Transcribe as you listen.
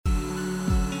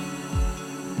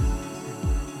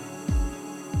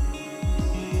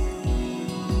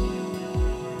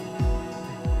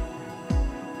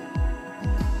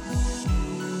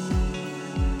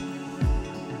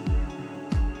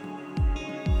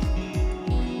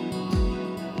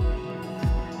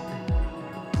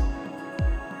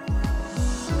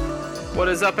What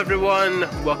is up, everyone?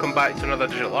 Welcome back to another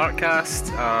Digital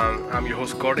Artcast. I'm your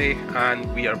host, Gordy,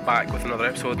 and we are back with another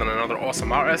episode on another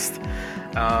awesome artist.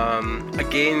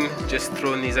 Again, just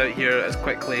throwing these out here as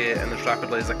quickly and as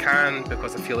rapidly as I can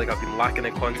because I feel like I've been lacking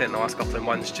in content in the last couple of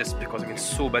months just because I've been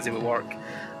so busy with work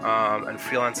and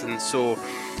freelancing. So,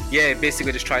 yeah,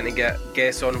 basically just trying to get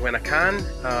guests on when I can.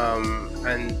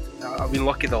 And I've been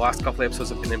lucky the last couple of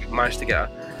episodes I've managed to get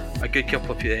a good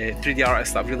couple of 3D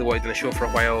artists that I've really wanted on the show for a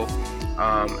while.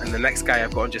 And the next guy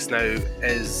I've got on just now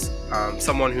is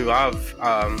someone who I've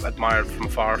admired from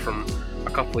afar from a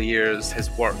couple of years.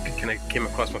 His work kind of came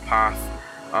across my path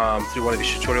through one of his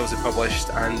tutorials he published,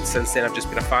 and since then I've just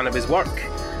been a fan of his work.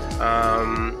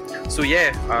 Welcome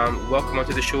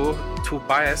onto the show,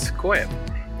 Tobias Coep.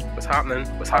 What's happening?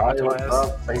 Hi, Tobias? what's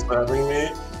up? Thanks for having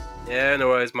me. Yeah, no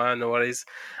worries, man. No worries.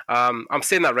 I'm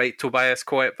saying that right, Tobias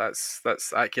Coep.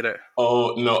 That's accurate.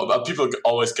 Oh no, but people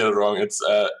always get it wrong. It's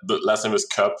the last name is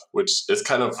Köpp, which is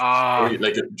kind of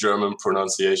like a German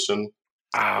pronunciation.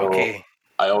 Okay. So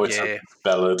I always have to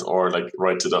spell it or like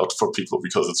write it out for people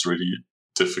because it's really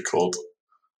difficult.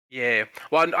 Yeah.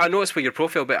 Well, I noticed with your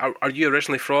profile, but are you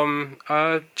originally from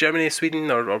Germany, Sweden,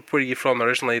 or where are you from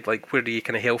originally? Like, where do you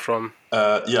kind of hail from?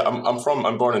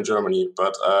 I'm born in Germany,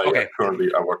 but Okay. Currently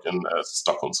I work in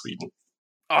Stockholm, Sweden.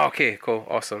 Oh, okay, cool,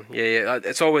 awesome. Yeah.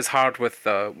 It's always hard with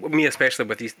me, especially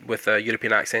with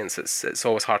European accents. It's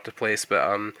always hard to place, but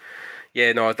I'm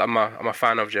a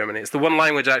fan of Germany. It's the one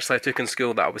language actually I took in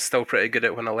school that I was still pretty good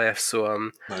at when I left.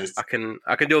 So Nice. I can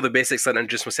do all the basics and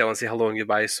introduce myself and say hello and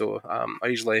goodbye. So I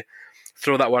usually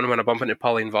throw that one when I bump into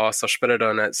Pauline Voss or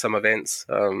Spiridon at some events.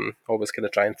 Always kind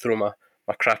of try and throw my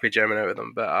crappy German out of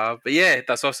them. But yeah,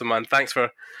 that's awesome, man. Thanks for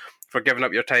giving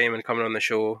up your time and coming on the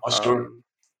show. Oh, sure.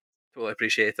 Totally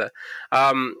appreciate it.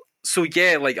 So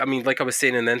yeah, like I was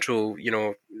saying in the intro,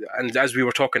 and as we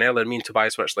were talking earlier, me and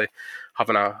Tobias were actually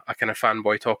having a kind of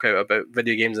fanboy talk out about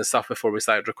video games and stuff before we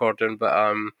started recording. But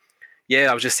I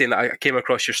was just saying that I came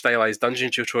across your stylized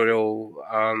dungeon tutorial.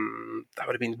 That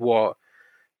would have been 2-3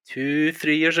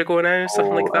 years ago now,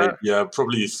 something like that.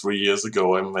 Probably 3 years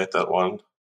ago I made that one.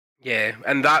 Yeah,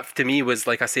 and that to me was,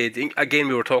 like I said, again,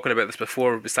 we were talking about this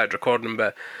before we started recording,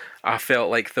 but I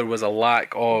felt like there was a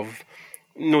lack of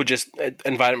not just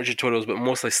environment tutorials, but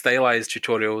mostly stylized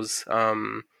tutorials.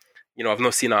 I've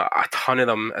not seen a ton of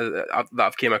them that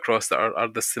I've came across that are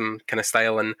the same kind of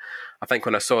style, and I think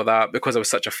when I saw that, because I was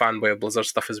such a fanboy of Blizzard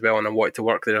stuff as well, and I wanted to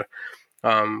work there,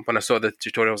 when I saw the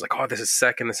tutorial, I was like, oh, this is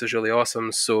sick, and this is really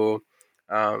awesome. So,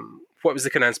 what was the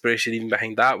kind of inspiration even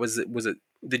behind that? Was it?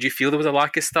 Did you feel there was a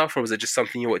lack of stuff, or was it just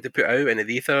something you wanted to put out in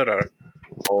the ether?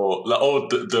 Or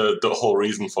the whole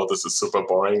reason for this is super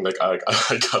boring. Like I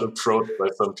got approached by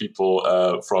some people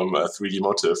from 3D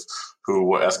Motive who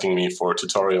were asking me for a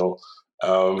tutorial.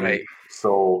 Right.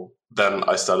 So then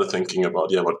I started thinking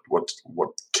about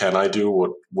what can I do?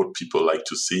 What would people like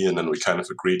to see? And then we kind of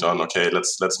agreed on, okay,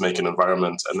 let's make an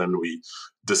environment. And then we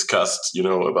discussed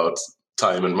about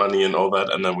time and money and all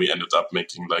that. And then we ended up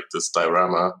making like this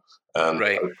diorama. And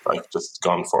right. I've just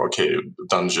gone for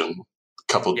dungeon,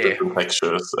 couple different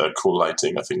textures, cool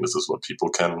lighting. I think this is what people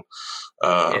can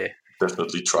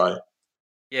definitely try.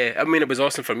 Yeah, I mean, it was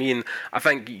awesome for me, and I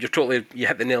think you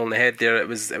hit the nail on the head there. It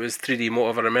was 3D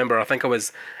Motive. I remember, I think I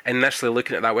was initially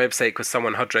looking at that website because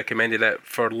someone had recommended it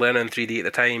for learning 3D at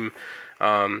the time.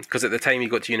 Because at the time you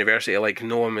got to university, like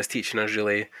no one was teaching us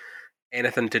really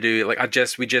anything to do. Like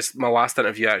my last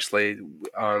interview actually,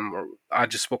 I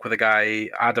just spoke with a guy,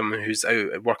 Adam, who's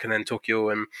out working in Tokyo,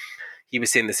 and he was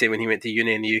saying the same when he went to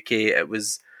uni in the UK. It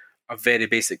was a very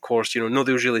basic course.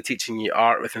 Nobody was really teaching you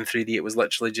art within 3D. It was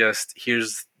literally just,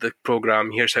 here's the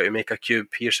program, here's how to make a cube,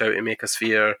 here's how to make a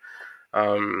sphere.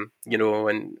 And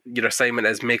your assignment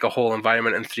is make a whole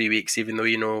environment in 3 weeks, even though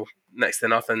you know next to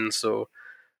nothing. So,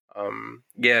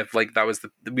 that was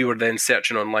we were then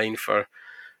searching online for,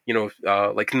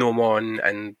 like Gnomon,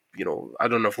 and I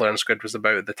don't know if Learn Squid was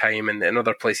about at the time, and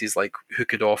other places like who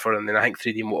could offer, and then I think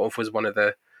 3D Motive was one of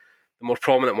the more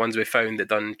prominent ones we found that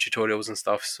done tutorials and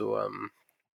stuff. So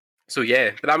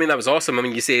but I mean, that was awesome. I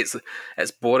mean, you say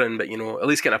it's boring, but at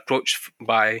least getting approached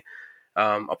by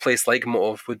a place like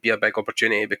Motive would be a big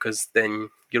opportunity, because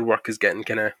then your work is getting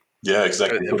kind of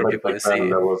exactly. out there for people to see.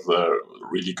 That was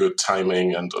really good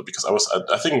timing, and because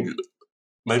I think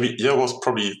maybe it was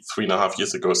probably 3.5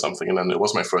 years ago or something, and then it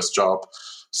was my first job.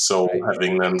 So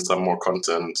having then some more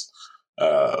content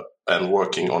and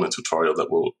working on a tutorial that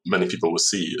many people will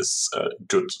see is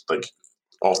good. Like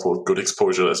also good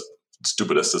exposure, as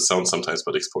stupid as this sounds sometimes,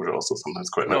 but exposure also sometimes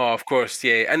quite nice. No, of course,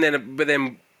 yeah. And then, but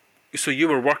then So you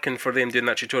were working for them doing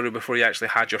that tutorial before you actually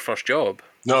had your first job?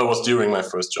 No, it was during my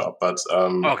first job, but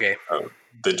Okay.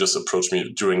 they just approached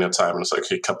me during that time and it's like,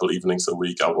 okay, a couple evenings a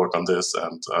week, I'll work on this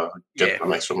and get Yeah.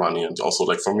 some extra money. And also,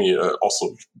 like for me,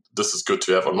 also this is good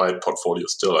to have on my portfolio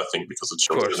still, I think, because it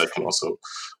Of shows that course. I can also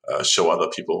show other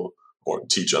people or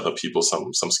teach other people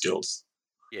some skills.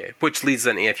 Yeah, which leads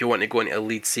into, if you want to go into a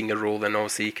lead singer role, then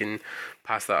obviously you can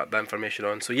pass that information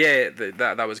on. So yeah,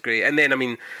 that was great. And then I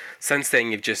mean, since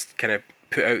then you've just kind of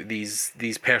put out these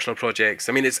personal projects.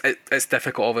 I mean, it's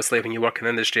difficult obviously when you work in the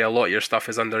industry. A lot of your stuff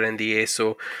is under NDA,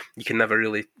 so you can never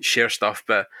really share stuff.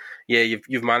 But yeah,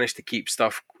 you've managed to keep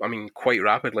stuff. I mean, quite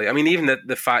rapidly. I mean, even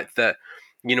the fact that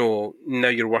now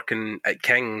you're working at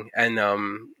King, and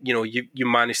you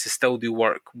managed to still do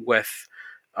work with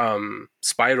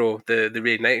Spyro, the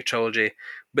Reignited trilogy,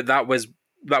 but that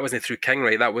wasn't through King,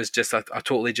 right? That was just a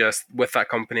totally just with that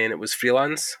company, and it was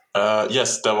freelance.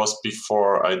 Yes, that was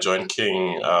before I joined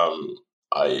King.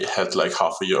 I had like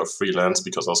half a year of freelance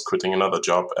because I was quitting another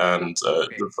job, and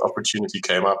Okay. this opportunity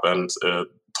came up. And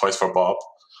Toys for Bob,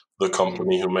 the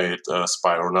company who made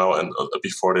Spyro now, and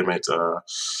before they made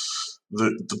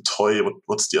the toy.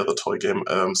 What's the other toy game?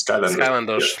 Skylanders.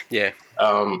 Skylanders, yeah.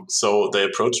 So they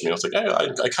approached me. I was like, hey,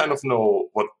 I kind of know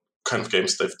what kind of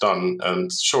games they've done,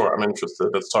 and sure, I'm interested.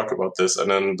 Let's talk about this.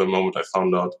 And then the moment I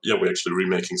found out, yeah, we're actually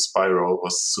remaking Spyro,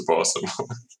 was super awesome.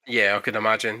 Yeah, I could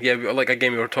imagine. Yeah, like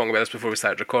again, we were talking about this before we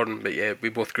started recording, but yeah, we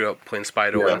both grew up playing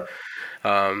Spyro, and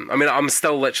Yeah. I mean, I'm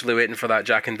still literally waiting for that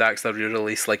Jak and Daxter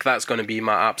re-release. Like, that's going to be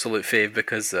my absolute fave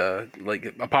because,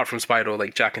 like, apart from Spyro,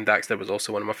 like Jak and Daxter was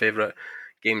also one of my favorite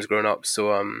games growing up.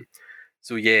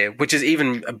 So yeah, which is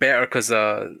even better because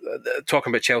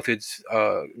talking about childhood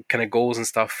kind of goals and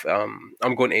stuff.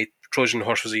 I'm going to Trojan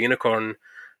Horse Was a Unicorn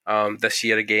this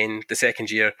year again, the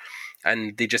second year,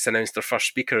 and they just announced their first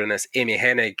speaker, and it's Amy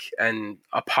Hennig. And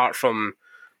apart from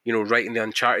writing the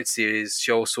Uncharted series,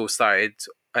 she also started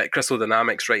at Crystal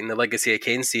Dynamics writing the Legacy of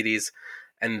Kain series,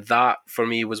 and that for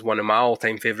me was one of my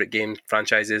all-time favorite game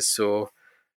franchises. So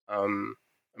I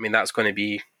mean, that's going to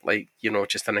be like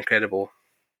just an incredible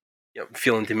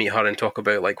feeling to meet her and talk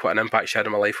about like what an impact she had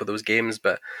in my life with those games.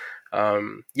 But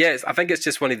yeah, I think it's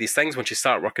just one of these things once you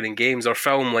start working in games or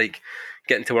film, like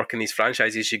getting to work in these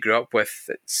franchises you grew up with.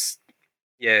 It's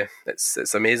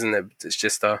amazing. It's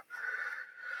just a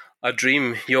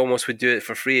dream. You almost would do it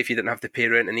for free if you didn't have to pay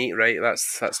rent and eat. Right?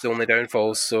 That's the only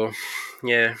downfall. So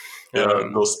yeah, Yeah,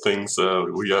 those things,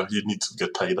 you need to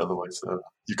get paid, otherwise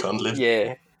you can't live.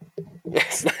 yeah.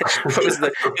 Yes, what was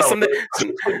the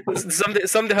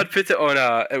somebody had put it on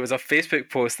it was a Facebook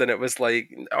post, and it was like,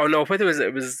 oh no, what was it?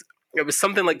 It was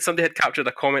something like somebody had captured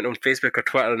a comment on Facebook or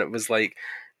Twitter, and it was like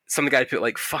some guy put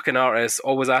like, fucking artists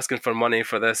always asking for money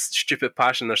for this stupid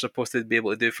passion they're supposed to be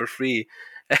able to do for free.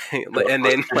 And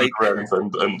then like Rent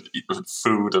and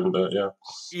food and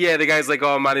yeah, the guy's like,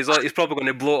 oh man, he's probably going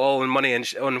to blow it all in money and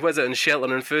on what is it, on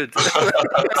shelter and food.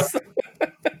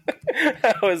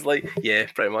 I was like, yeah,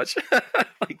 pretty much.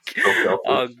 Like,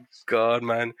 oh god,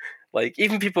 man. Like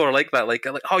even people are like that. Like,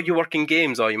 oh, you work in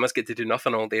games? Oh, you must get to do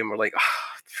nothing all day. And we're like,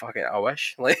 fuck it, I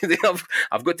wish. Like,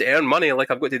 I've got to earn money.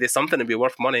 Like, I've got to do something to be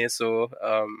worth money. So,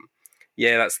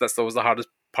 yeah, that's always the hardest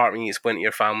part when you explain to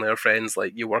your family or friends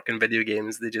like you work in video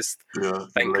games. They just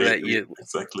think that you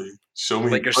exactly show me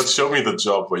like show me the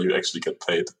job where you actually get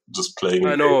paid just playing.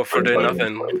 I know for doing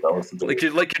nothing. Like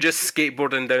you're just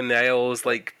skateboarding down the aisles,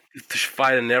 like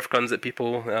firing Nerf guns at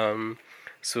people.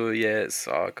 So yeah, it's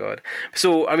oh god.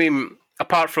 So I mean,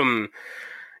 apart from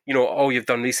all you've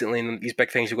done recently and these big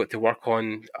things you got to work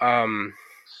on,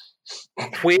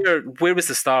 where was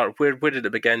the start? Where did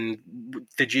it begin?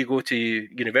 Did you go to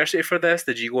university for this?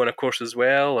 Did you go on a course as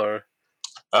well, or?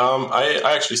 I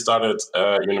actually started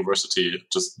university,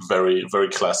 just very, very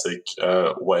classic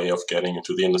way of getting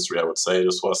into the industry, I would say.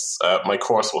 This was, my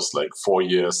course was like 4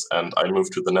 years, and I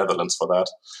moved to the Netherlands for that,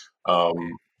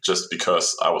 just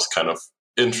because I was kind of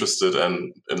interested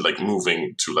in like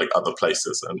moving to like other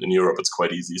places. And in Europe, it's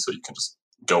quite easy, so you can just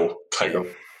go kind of.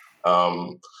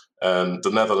 And the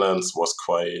Netherlands was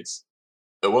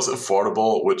it was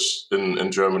affordable, which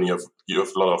in Germany you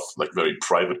have a lot of like very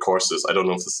private courses. I don't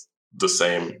know if it's the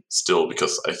same still,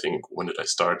 because I think, when did I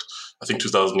start? I think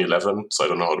 2011. So I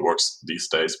don't know how it works these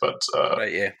days, but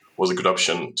Right, yeah. was a good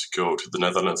option to go to the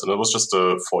Netherlands. And it was just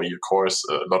a 4-year course,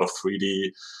 a lot of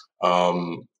 3D,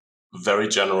 very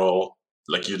general.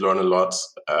 Like you learn a lot,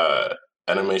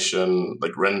 animation,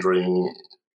 like rendering,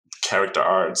 character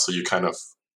art. So you kind of,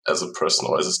 as a person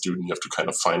or as a student, you have to kind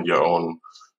of find your own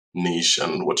niche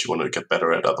and what you want to get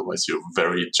better at. Otherwise, you're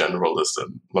very generalist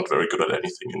and not very good at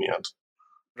anything in the end.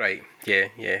 Right. Yeah.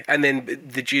 Yeah. And then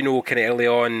did you know kind of early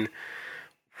on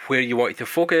where you wanted to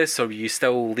focus, or were you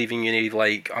still leaving uni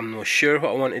like I'm not sure what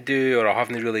I want to do, or I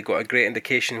haven't really got a great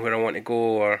indication where I want to go,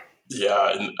 or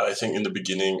Yeah, and I think in the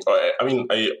beginning, I mean,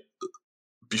 I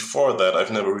before that,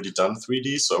 I've never really done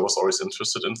 3D, so I was always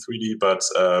interested in 3D. But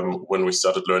when we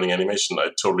started learning animation, I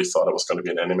totally thought I was going to be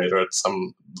an animator at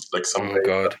oh someday.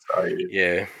 god, But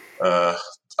yeah. uh,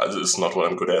 it's not what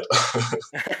I'm good at.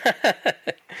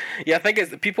 Yeah, I think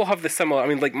it's people have the similar. I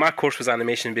mean, like my course was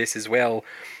animation based as well,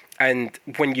 and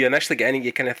when you initially get in it,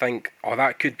 you kind of think, "Oh,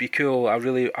 that could be cool.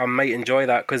 I might enjoy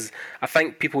that." Because I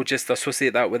think people just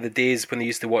associate that with the days when they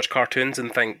used to watch cartoons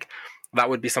and think that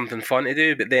would be something fun to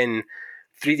do. But then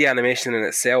 3D animation in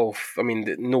itself, I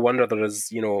mean, no wonder there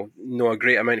is, a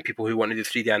great amount of people who want to do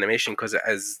 3D animation because it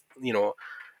is,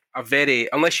 a very,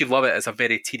 unless you love it, it's a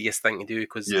very tedious thing to do.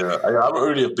 Because Yeah, I have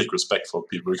really a big respect for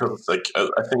people because it's like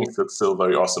I think it's still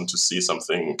very awesome to see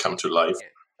something come to life.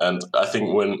 And I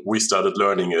think when we started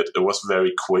learning it, it was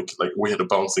very quick. Like we had a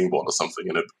bouncing ball or something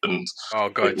in it, and oh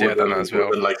like god, yeah, done that as well.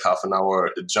 within like half an hour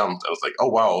it jumped. I was like, oh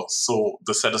wow! So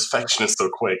the satisfaction is so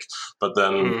quick. But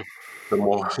then Mm. the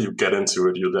more you get into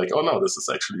it, you're like, oh no, this is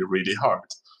actually really hard.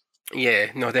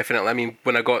 Yeah, no, definitely. I mean,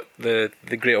 when I got the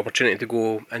great opportunity to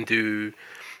go and do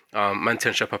my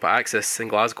internship up at Axis in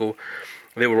Glasgow,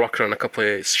 they were working on a couple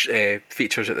of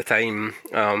features at the time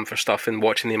for stuff, and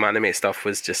watching them animate stuff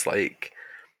was just like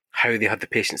how they had the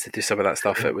patience to do some of that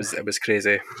stuff. It was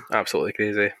crazy, absolutely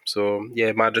crazy. So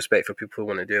yeah, mad respect for people who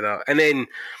want to do that. And then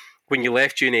when you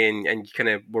left uni and you kind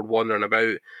of were wandering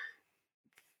about,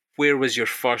 where was your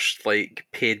first like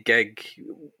paid gig?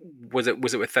 Was it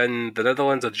within the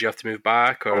Netherlands, or did you have to move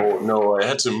back? Or Oh no, I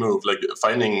had to move. Like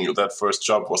finding that first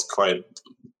job was quite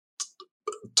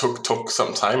took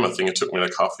some time. I think it took me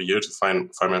like half a year to find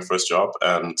my first job,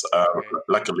 and okay,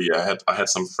 luckily I had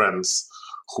some friends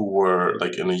who were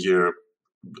like in a year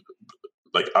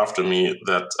like after me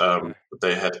that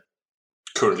they had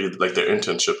currently like their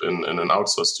internship in an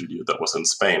outsourced studio that was in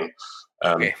Spain,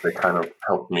 and okay, they kind of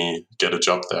helped me get a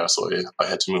job there. So I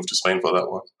had to move to Spain for that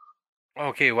one.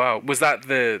 okay. Wow, was that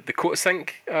the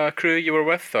Coatsink crew you were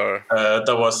with, or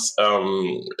That was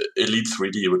Elite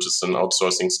 3D, which is an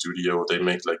outsourcing studio. They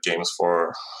make like games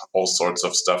for all sorts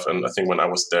of stuff. And I think when I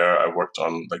was there, I worked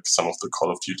on like some of the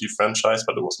Call of Duty franchise,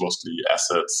 but it was mostly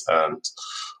assets and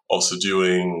also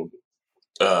doing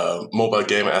mobile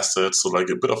game assets. So like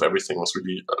a bit of everything was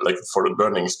really like for the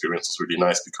learning experience was really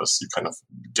nice because you kind of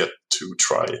get to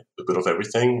try a bit of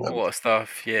everything a and lot of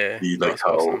stuff? Yeah, see like that's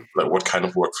how awesome. like what kind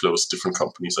of workflows different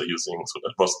companies are using. So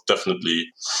that was definitely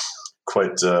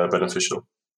quite beneficial.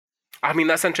 I mean,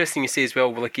 that's interesting you say as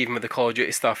well. Like even with the Call of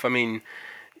Duty stuff. I mean,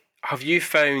 have you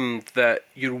found that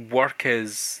your work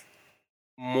is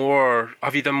more?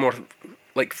 Have you done more,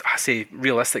 like I say,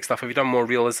 realistic stuff? Have you done more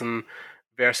realism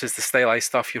versus the stylized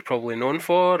stuff you're probably known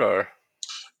for, or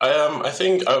I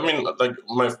think I mean like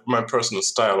my personal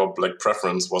style or like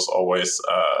preference was always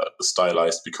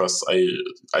stylized because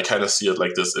I kind of see it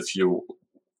like this: if you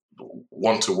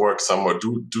want to work somewhere,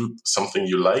 do something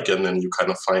you like, and then you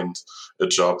kind of find a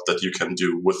job that you can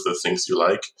do with the things you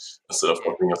like instead of mm,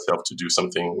 forcing yourself to do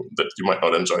something that you might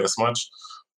not enjoy as much.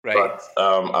 right? But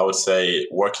I would say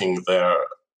working there,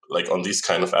 like on these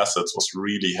kind of assets, was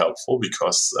really helpful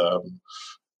because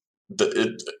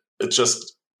it it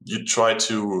just you try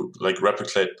to like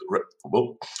replicate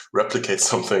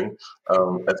something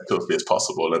as closely as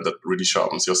possible, and that really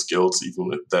sharpens your skills.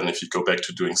 Even then, if you go back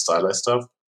to doing stylized stuff.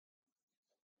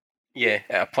 Yeah,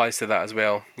 it applies to that as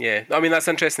well. Yeah, I mean that's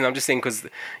interesting. I'm just saying because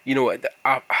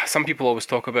some people always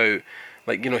talk about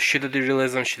like should I do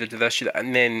realism, should I do this, should I?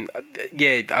 And then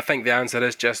yeah, I think the answer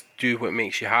is just do what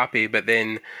makes you happy. But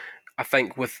then I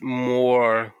think with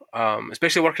more,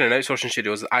 especially working in outsourcing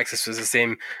studios, Access was the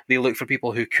same. They look for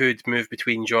people who could move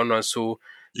between genres, so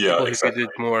Yeah, people who could exactly. do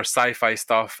more sci-fi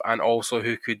stuff and also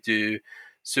who could do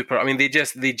super. I mean, they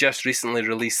just recently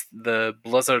released the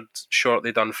Blizzard short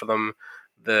they done for them,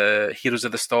 the Heroes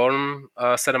of the Storm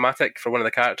cinematic for one of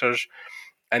the characters,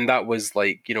 and that was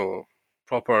like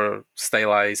proper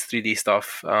stylized 3D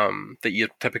stuff that you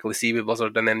typically see with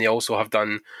Blizzard, and then they also have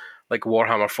done like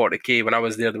Warhammer 40k. When I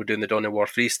was there, they were doing the Dawn of War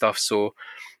 3 stuff. So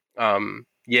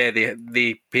yeah,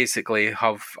 they basically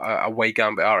have a wide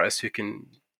gambit artists who can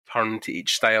turn to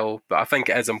each style. But I think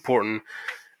it is important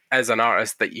as an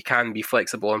artist that you can be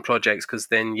flexible on projects because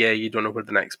then yeah, you don't know where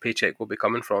the next paycheck will be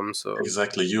coming from. So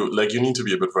Exactly. You need to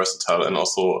be a bit versatile and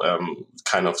also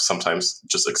kind of sometimes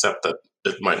just accept that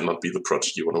it might not be the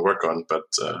project you want to work on, but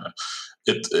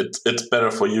it's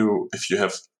better for you if you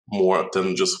have more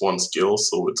than just one skill.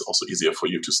 So it's also easier for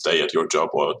you to stay at your job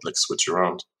or like switch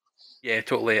around. Yeah,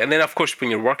 totally. And then, of course, when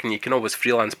you're working, you can always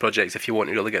freelance projects if you want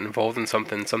to really get involved in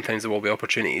something. Sometimes there will be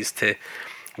opportunities to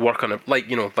work on it, like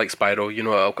like Spyro.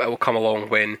 It will come along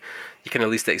when you can at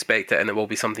least expect it, and it will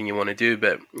be something you want to do.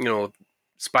 But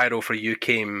Spyro for you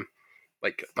came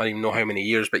like I don't even know how many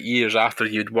years, but years after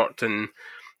you'd worked in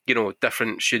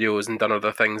different studios and done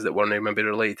other things that weren't maybe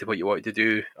related to what you wanted to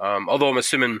do. Although I'm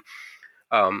assuming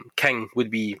King would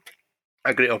be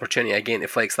a great opportunity again to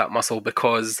flex that muscle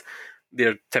because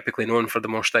they're typically known for the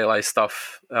more stylized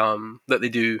stuff that they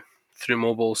do through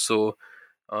mobile. So,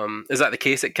 is that the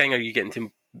case at King? Are you getting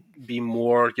to be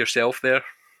more yourself there?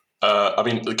 I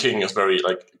mean, the King is very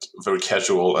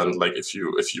casual, and like if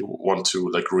you want to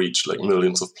like reach like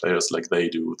millions of players like they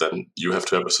do, then you have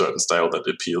to have a certain style that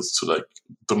appeals to like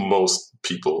the most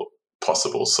people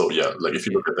possible. So yeah, like if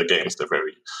you Yeah, look at the games, they're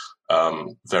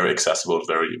very accessible,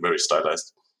 very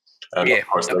stylized. And of yeah,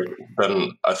 course, like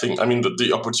then I mean,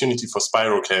 the opportunity for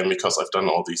Spyro came because I've done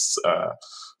all these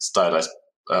stylized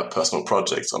personal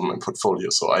projects on my portfolio.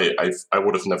 So I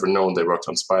would have never known they worked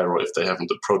on Spyro if they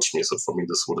haven't approached me. So for me,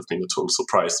 this would have been a total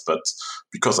surprise. But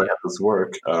because I had this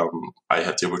work, I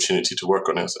had the opportunity to work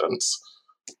on it, and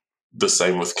the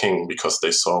same with King because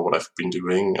they saw what I've been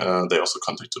doing. They also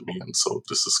contacted me, and so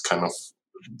this is kind of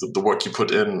the work you put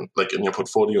in, like in your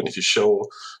portfolio. And if you show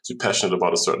you're passionate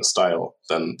about a certain style,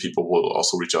 then people will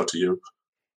also reach out to you.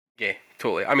 yeah,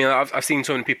 totally. I mean, I've seen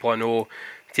so many people I know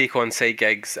take on side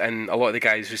gigs, and a lot of the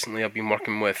guys recently I've been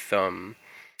working with.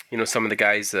 Some of the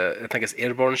guys, I think it's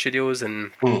Airborne Studios,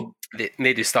 and Hmm.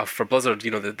 they do stuff for Blizzard,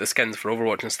 the skins for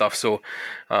Overwatch and stuff. So,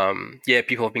 yeah,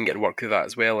 people have been getting work through that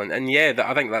as well. And yeah,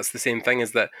 I think that's the same thing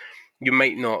is that you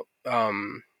might not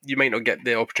get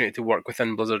the opportunity to work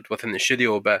within Blizzard within the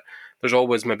studio, but there's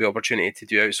always maybe opportunity to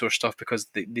do outsource stuff because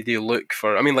they do look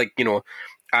for. I mean, like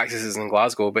Axis is in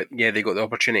Glasgow, but yeah, they got the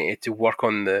opportunity to work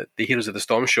on the Heroes of the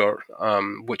Storm short,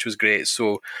 which was great.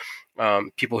 So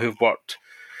people who've worked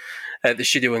at the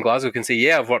studio in Glasgow can say,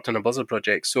 "Yeah, I've worked on a Blizzard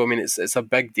project." So I mean, it's a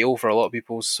big deal for a lot of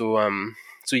people. So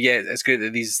yeah, it's great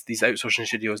that these outsourcing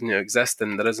studios now exist,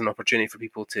 and there is an opportunity for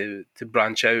people to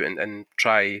branch out and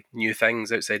try new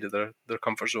things outside of their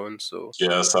comfort zone. So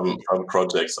Yeah, some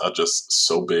projects are just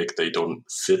so big they don't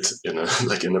fit in a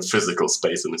like in a physical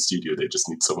space in a studio. They just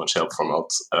need so much help from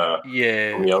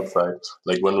yeah, the outside.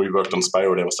 Like when we worked on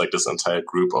Spyro, there was like this entire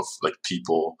group of like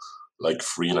people, like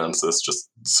freelancers, just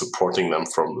supporting them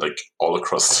from like all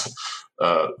across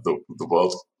the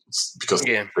world because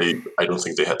yeah, I don't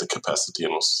think they had the capacity,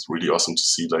 and it was really awesome to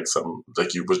see like some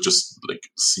like you were just like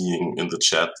seeing in the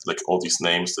chat like all these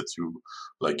names that you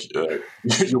like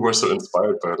you were so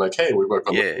inspired by like, hey, we work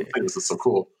on the yeah. same thing. This is so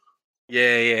cool.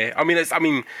 Yeah, yeah. I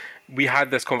mean, we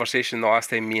had this conversation the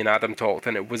last time me and Adam talked,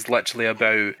 and it was literally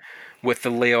about with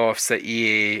the layoffs at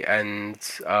EA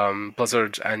and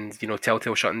Blizzard and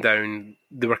Telltale shutting down.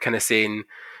 They were kind of saying,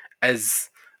 is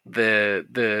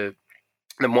the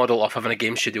model of having a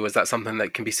game studio, is that something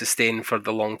that can be sustained for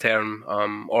the long term,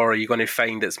 or are you going to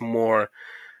find it's more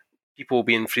people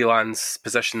being freelance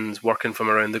positions working from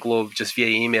around the globe just via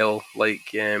email,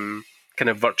 like kind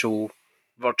of virtual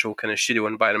kind of studio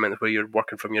environment where you're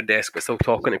working from your desk but still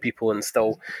talking to people and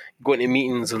still going to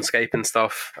meetings on Skype and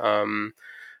stuff.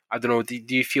 I don't know.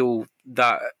 Do you feel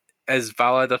that is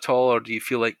valid at all, or do you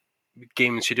feel like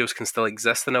game studios can still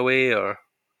exist in a way? Or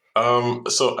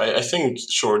So I think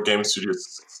short game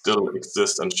studios still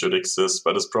exist and should exist,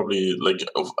 but it's probably like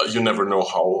you never know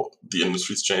how the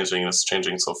industry is changing. It's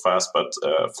changing so fast. But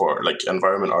for like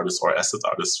environment artists or asset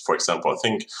artists, for example, I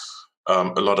think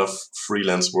a lot of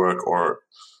freelance work or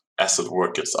asset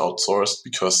work gets outsourced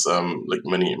because like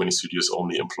many studios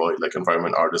only employ like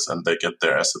environment artists and they get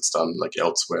their assets done like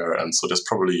elsewhere, and so there's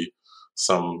probably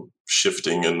some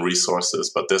shifting in resources,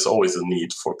 but there's always a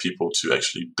need for people to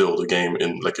actually build a game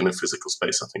in a physical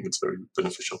space. I think it's very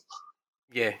beneficial.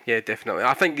 yeah, yeah, definitely.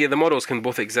 I think the models can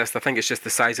both exist. I think it's just the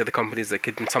size of the companies that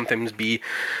can sometimes be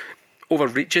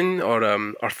overreaching,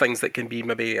 or things that can be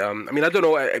maybe. I mean, I don't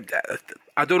know.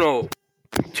 I don't know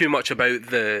too much about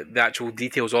the actual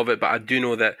details of it, but I do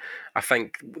know that I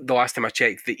think the last time I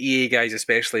checked, the EA guys,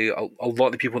 especially, a lot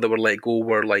of the people that were let go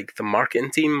were like the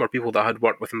marketing team or people that had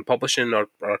worked within publishing or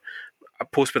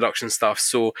post production stuff.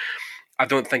 So I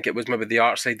don't think it was maybe the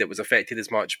art side that was affected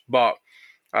as much, but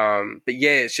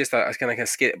yeah, it's just a kind of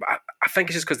scary. But I think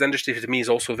it's just because the industry to me is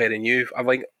also very new. I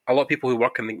like a lot of people who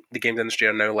work in the games industry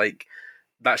are now like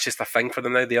that's just a thing for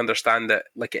them now. They understand that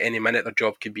like at any minute their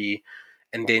job could be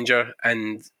in danger,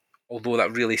 and although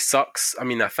that really sucks, I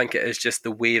mean I think it is just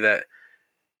the way that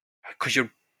because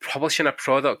you're publishing a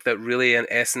product that really in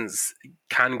essence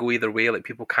can go either way. Like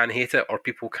people can hate it or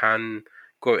people can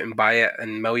go out and buy it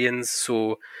in millions.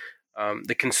 So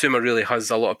the consumer really has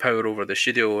a lot of power over the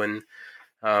studio. And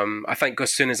I think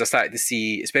as soon as I started to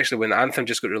see, especially when Anthem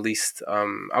just got released,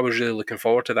 I was really looking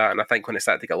forward to that. And I think when it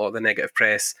started to get a lot of the negative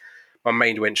press, my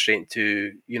mind went straight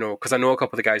to, because I know a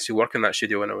couple of the guys who work in that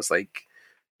studio, and I was like,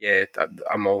 yeah,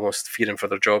 I'm almost fearing for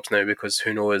their jobs now, because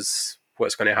who knows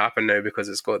what's going to happen now, because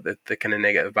it's got the kind of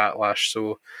negative backlash.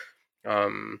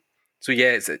 Um, so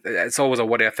yeah, it's always a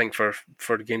worry, I think,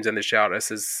 for games industry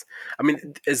artists.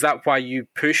 Is that why you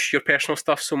push your personal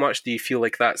stuff so much? Do you feel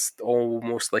like that's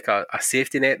almost like a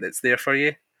safety net that's there for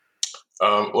you?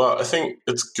 Well, I think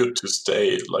it's good to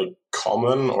stay like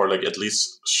common, or like at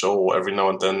least show every now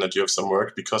and then that you have some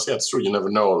work, because yeah, it's true. You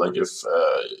never know. Like if,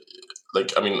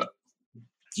 like I mean,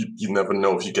 you never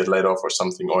know if you get laid off or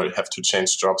something, or you have to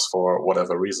change jobs for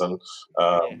whatever reason.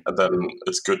 Yeah. And then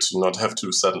it's good to not have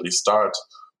to suddenly start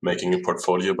making a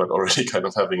portfolio, but already kind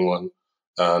of having one,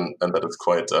 and that is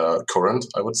quite current,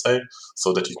 I would say,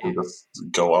 so that you can just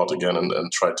go out again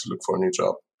and try to look for a new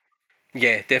job.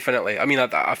 Yeah, definitely. I mean,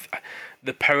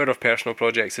 the power of personal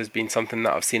projects has been something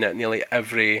that I've seen at nearly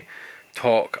every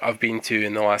talk I've been to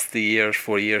in the last 3 years,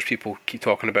 4 years. People keep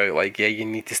talking about, like, yeah, you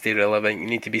need to stay relevant, you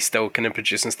need to be still kind of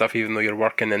producing stuff even though you're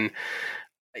working, and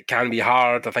it can be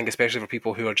hard, I think, especially for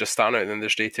people who are just starting out in the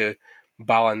industry, to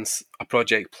balance a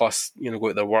project plus, go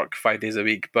to their work 5 days a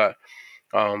week. But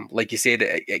like you said,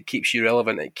 it keeps you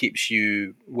relevant. It keeps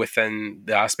you within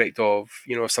the aspect of,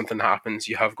 if something happens,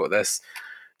 you have got this,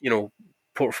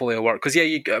 portfolio work. Because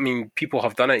people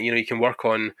have done it. You can work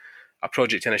on a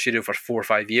project in a studio for 4 or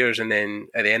 5 years, and then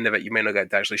at the end of it, you might not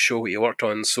get to actually show what you worked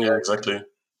on. Yeah, So exactly.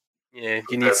 yeah,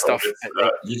 you need There's stuff.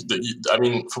 always, I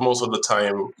mean, for most of the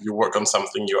time, you work on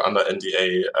something, you're under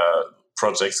NDA.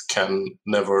 Projects can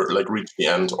never like reach the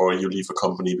end, or you leave a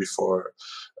company before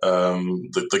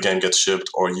the game gets shipped,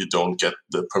 or you don't get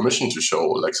the permission to show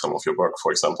like some of your work.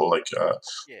 For example, like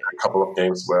Yeah, a couple of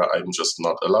games where I'm just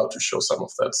not allowed to show some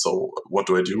of that. So what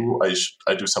do? yeah,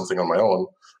 I do something on my own,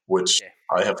 which yeah.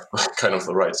 I have kind of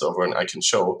the rights over, and I can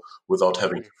show without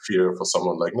having to fear for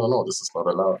someone like, no, this is not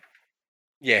allowed.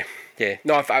 Yeah, yeah.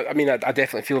 No, I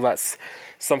definitely feel that's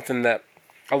something that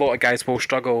a lot of guys will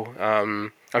struggle.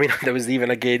 There was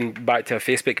even, again, back to a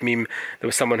Facebook meme. There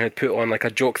was someone who had put on like a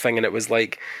joke thing, and it was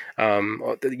like,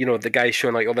 the guy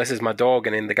showing like, "Oh, this is my dog,"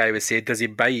 and then the guy would say, "Does he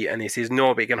bite?" And he says,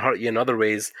 "No, but he can hurt you in other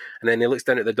ways." And then he looks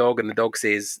down at the dog, and the dog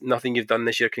says, "Nothing you've done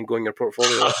this year can go in your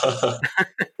portfolio,"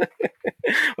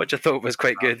 which I thought was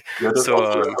quite good. Yeah, So,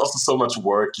 there's also so much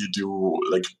work you do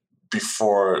like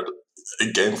before a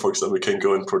game, for example, can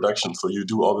go in production. So you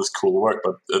do all this cool work,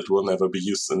 but it will never be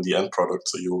used in the end product,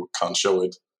 so you can't show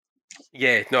it.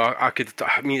 yeah, no, I could.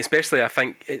 I mean, especially, I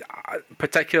think,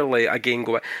 particularly, again,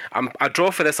 I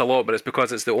draw for this a lot, but it's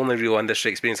because it's the only real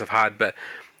industry experience I've had. But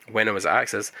when I was at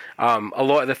Axis, a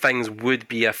lot of the things would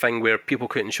be a thing where people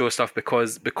couldn't show stuff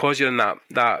because you're in that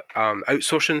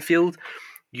outsourcing field.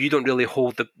 You don't really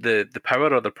hold the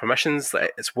power or the permissions.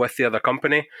 It's with the other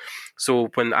company. So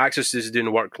when Axis is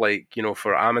doing work, like,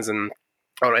 for Amazon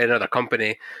or any other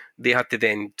company, they had to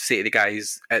then say to the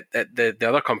guys at the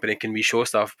other company, can we show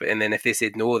stuff? And then if they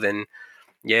said no, then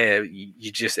yeah,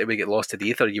 it would get lost to the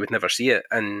ether. You would never see it.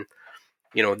 And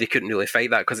they couldn't really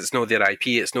fight that, because it's not their IP,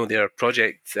 it's not their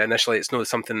project. Initially, it's not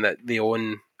something that they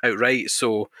own outright.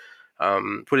 So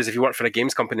whereas if you work for a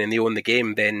games company and they own the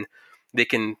game, then they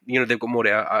can, they've got more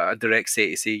a direct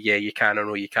say to say, yeah, you can, or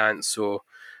no, you can't. So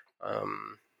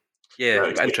um, yeah, Yeah,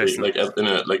 exactly.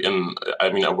 interesting. I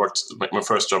mean, I worked. My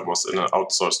first job was in an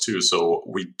outsource too, so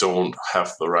we don't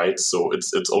have the rights. So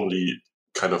it's only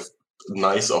kind of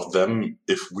nice of them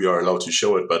if we are allowed to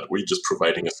show it, but we're just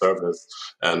providing a service,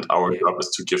 and our Yeah, job is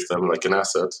to give them like an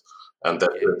asset, and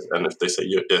that's yeah, it. And if they say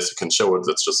yes, you can show it,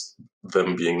 that's just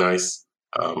them being nice.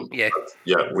 yeah. But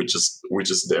yeah, we're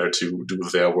just there to do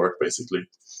their work basically.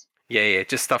 Yeah,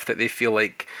 just stuff that they feel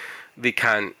like they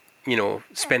can't,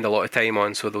 spend a lot of time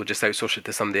on, so they'll just outsource it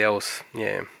to somebody else.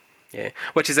 Yeah, yeah.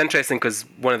 Which is interesting, because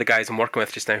one of the guys I'm working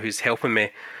with just now, who's helping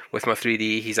me with my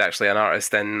 3D, he's actually an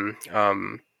artist in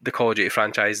the Call of Duty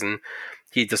franchise, and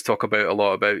he does talk about a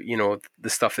lot about, the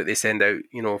stuff that they send out,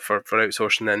 for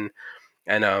outsourcing.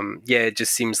 And yeah, it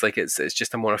just seems like it's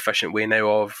just a more efficient way now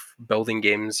of building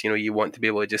games. You want to be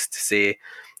able to just say,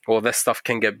 well, this stuff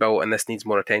can get built and this needs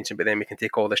more attention, but then we can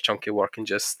take all this chunky work and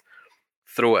just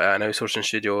throw it at an outsourcing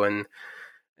studio, and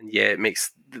yeah, it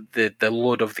makes the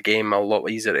load of the game a lot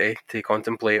easier to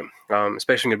contemplate,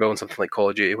 especially when you're building something like Call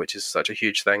of Duty, which is such a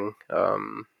huge thing.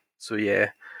 So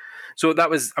yeah, so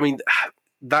that's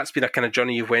been a kind of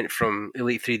journey. You went from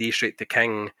Elite 3D straight to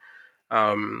King,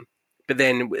 but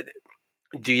then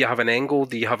do you have an angle?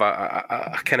 Do you have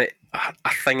a kind of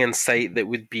a thing in sight that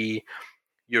would be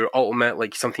your ultimate,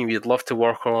 like something you'd love to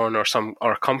work on, or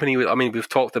a company? I mean, we've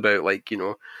talked about, like,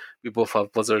 we both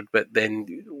love Blizzard, but then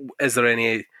is there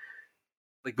any,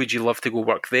 like, would you love to go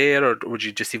work there, or would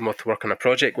you just even want to work on a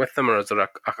project with them, or is there a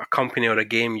company or a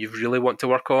game you really want to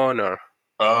work on, or?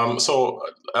 After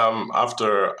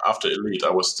Elite,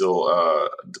 I was still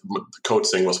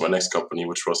CodeSync was my next company,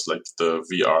 which was like the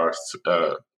VR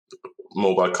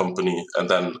mobile company, and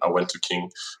then I went to King,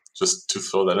 just to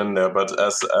throw that in there. But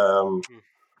as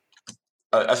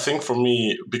I think for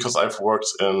me, because I've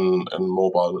worked in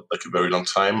mobile like a very long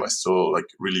time, I still like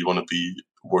really want to be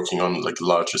working on like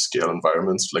larger scale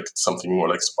environments, like something more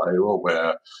like Spyro,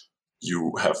 where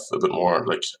you have a bit more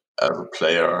like as a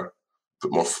player, a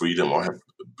bit more freedom, or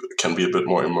can be a bit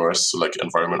more immersed. So like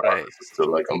environment art Right. is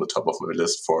still like on the top of my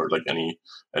list for like any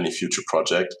future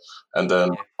project. And then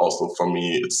Yeah. also for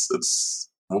me, it's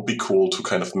would be cool to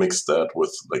kind of mix that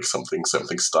with like something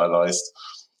stylized.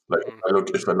 Like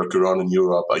if I look around in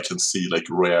Europe, I can see like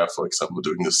Rare, for example,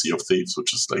 doing the Sea of Thieves,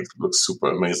 which is like looks super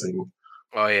amazing,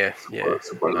 Oh yeah, yeah.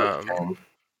 super like fun.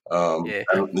 Yeah.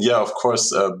 And yeah, of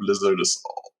course, Blizzard is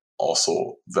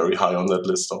also very high on that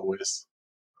list always.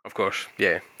 Of course,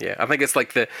 yeah, yeah. I think it's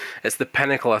the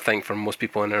pinnacle. I think for most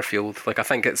people in our field, like I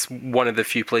think it's one of the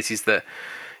few places that,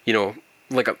 you know,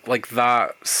 like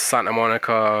that Santa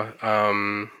Monica,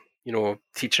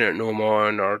 teaching at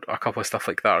Nomon, or a couple of stuff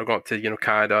like that, or going up to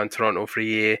Canada and Toronto for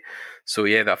EA. So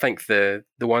yeah, I think the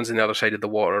ones on the other side of the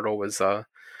water are always a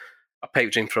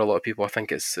pipe dream for a lot of people. I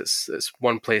think it's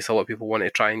one place a lot of people want to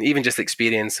try and even just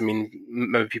experience. I mean,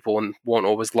 maybe people won't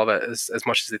always love it as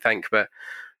much as they think, but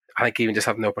I think even just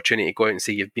having the opportunity to go out and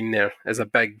say you've been there is a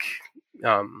big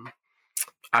um,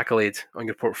 accolade on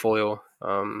your portfolio.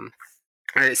 And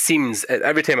it seems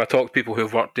every time I talk to people who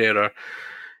have worked there, or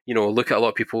look at a lot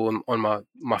of people on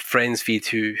my friends' feed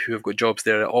who have got jobs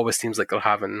there, it always seems like they're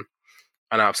having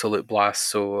an absolute blast.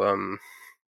 So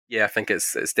yeah, I think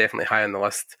it's definitely high on the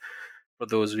list for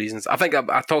those reasons. I think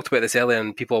I talked about this earlier,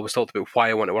 and people always talked about why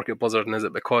I want to work at Blizzard, and is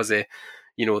it because of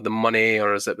the money,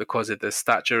 or is it because of the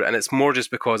stature? And it's more just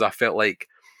because I felt like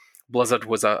Blizzard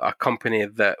was a company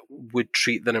that would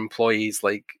treat their employees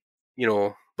like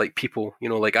like people,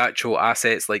 like actual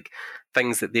assets, like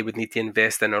things that they would need to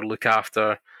invest in or look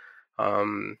after.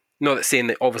 Not that saying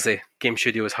that obviously game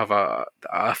studios have a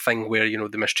thing where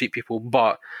they mistreat people,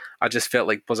 but I just felt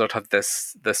like Blizzard had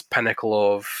this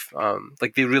pinnacle of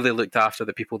like they really looked after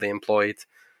the people they employed.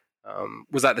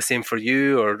 Was that the same for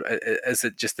you, or is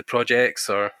it just the projects,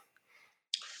 or?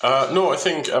 No,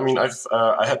 I mean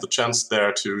I had the chance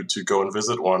there to go and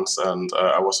visit once, and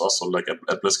I was also like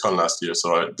at BlizzCon last year,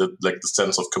 so I did like the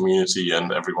sense of community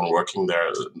and everyone working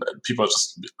there. People are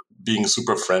just being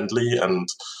super friendly and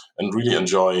really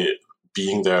enjoy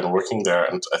being there and working there,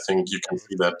 and I think you can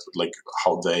see that like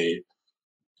how they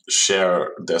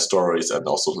share their stories and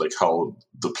also like how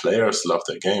the players love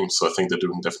their game. So I think they're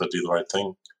doing definitely the right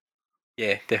thing.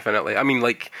 Yeah, definitely. I mean,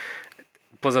 like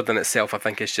Blizzard in itself, I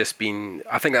think it's just been.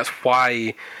 I think that's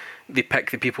why they pick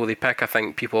the people they pick. I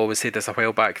think people always said this a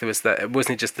while back. There was that it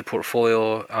wasn't just the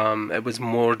portfolio. It was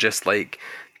more just like,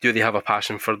 do they have a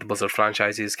passion for the Blizzard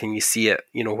franchises? Can you see it?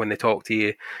 When they talk to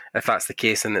you. If that's the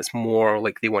case, and it's more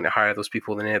like they want to hire those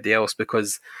people than anybody else,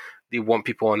 because they want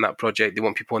people on that project. They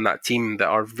want people on that team that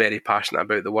are very passionate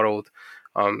about the world.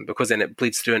 Because then it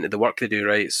bleeds through into the work they do,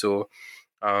 right? So.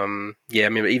 Yeah, I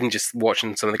mean, even just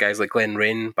watching some of the guys like Glenn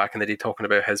Rain back in the day talking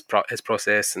about his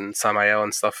process, and Samael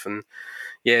and stuff, and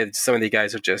yeah, some of the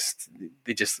guys are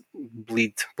they just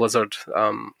bleed Blizzard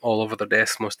all over their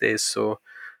desks most days. So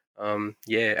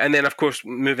yeah, and then of course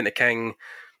moving to King,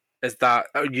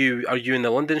 are you in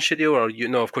the London studio, or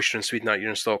no? Of course you're in Sweden, aren't you?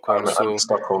 You're in Stockholm. I'm in So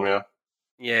Stockholm, yeah.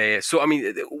 yeah. So I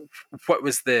mean, what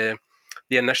was the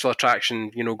initial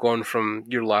attraction? Going from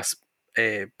your last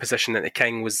position at the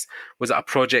King, was it a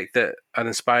project that had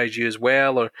inspired you as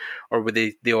well, or were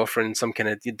they offering some kind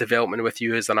of development with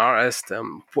you as an artist?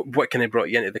 What kind of brought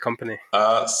you into the company?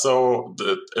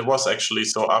 It was actually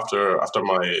so after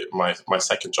my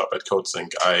second job at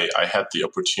CodeSync, I had the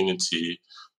opportunity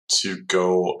to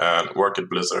go and work at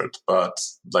Blizzard, but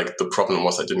like the problem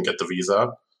was I didn't get the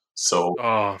visa. So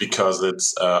Oh, because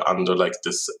it's under like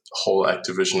this whole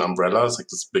Activision umbrella, it's like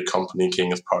this big company,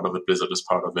 King is part of it, Blizzard is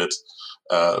part of it,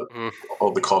 uh, mm,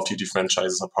 all the Call of Duty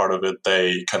franchises are part of it.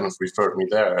 They kind of referred me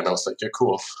there, and I was like, yeah,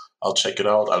 cool, I'll check it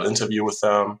out. I'll interview with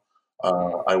them.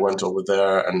 I went over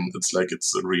there, and it's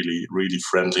a really, really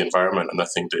friendly environment, and I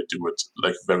think they do it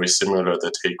like very similar.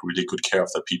 They take really good care of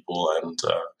their people, and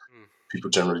mm. people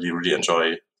generally really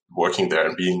enjoy working there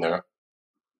and being there.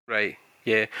 Right.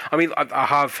 Yeah. I mean, I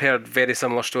have heard very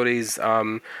similar stories.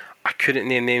 I couldn't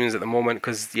name names at the moment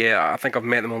because, yeah, I think I've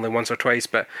met them only once or twice,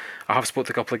 but I have spoken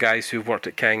to a couple of guys who've worked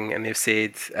at King and they've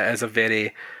said it is a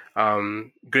very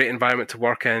great environment to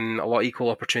work in, a lot of equal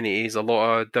opportunities, a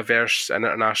lot of diverse and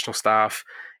international staff,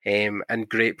 and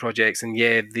great projects. And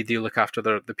yeah, they do look after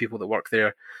the people that work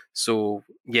there. So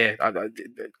yeah,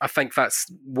 I think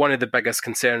that's one of the biggest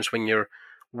concerns when you're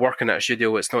working at a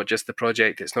studio. It's not just the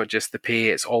project, it's not just the pay,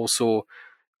 it's also,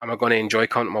 am I going to enjoy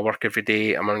coming to my work every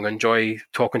day? Am I going to enjoy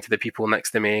talking to the people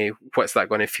next to me? What's that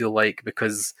going to feel like?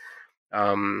 Because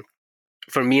um,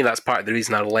 for me, that's part of the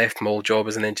reason I left my old job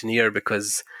as an engineer,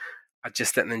 because I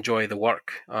just didn't enjoy the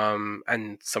work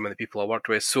and some of the people I worked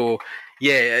with. So,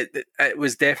 yeah, it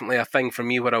was definitely a thing for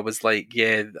me where I was like,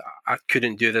 yeah, I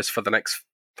couldn't do this for the next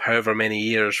however many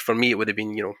years. For me, it would have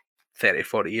been, 30,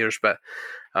 40 years. But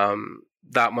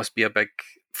that must be a big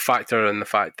factor in the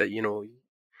fact that, you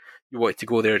wanted to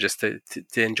go there just to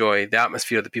enjoy the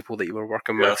atmosphere of the people that you were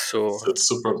working Yeah, with. So it's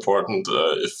super important.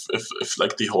 If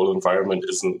like the whole environment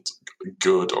isn't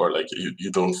good, or like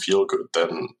you don't feel good,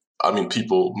 then I mean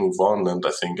people move on. And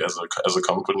I think as a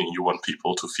company, you want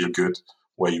people to feel good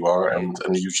where you are, yeah,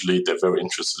 and usually they're very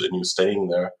interested in you staying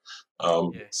there.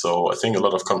 yeah, So I think a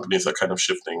lot of companies are kind of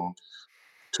shifting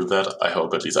to that. I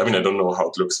hope, at least. I mean, I don't know how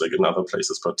it looks like in other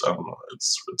places, but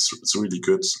it's a really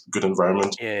good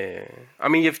environment. yeah. I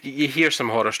mean, you hear some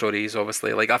horror stories,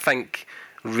 obviously. Like I think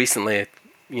recently,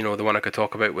 the one I could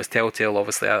talk about was Telltale.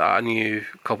 Obviously, I knew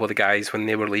a couple of the guys when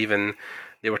they were leaving.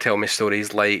 They were telling me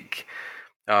stories like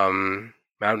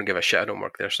I don't give a shit. I don't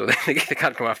work there, so they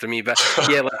can't come after me. But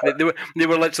yeah, like they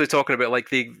were literally talking about like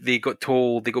they got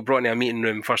told, they got brought into a meeting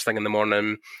room first thing in the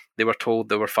morning. They were told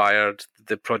they were fired.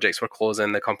 The projects were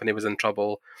closing. The company was in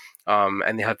trouble,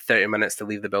 and they had 30 minutes to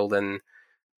leave the building.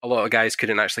 A lot of guys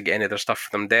couldn't actually get any of their stuff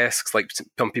from them desks. Like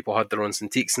some people had their own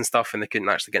Cintiqs and stuff, and they couldn't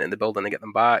actually get into the building and get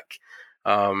them back.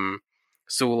 Um,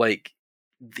 so like,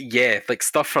 yeah, like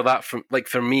stuff for that.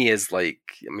 For me is like,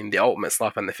 I mean, the ultimate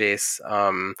slap in the face.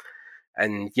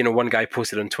 And one guy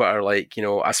posted on Twitter like,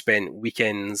 I spent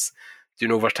weekends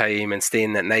doing overtime and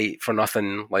staying at night for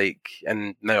nothing, like,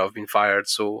 and now I've been fired.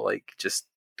 So like, just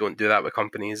don't do that with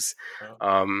companies.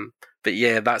 Yeah. But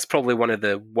yeah, that's probably one of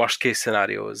the worst case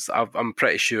scenarios. I'm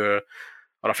pretty sure,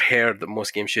 or I've heard that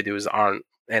most game studios aren't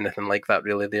anything like that.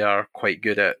 Really, they are quite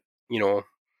good at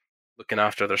looking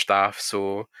after their staff.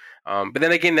 So, but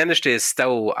then again, the industry is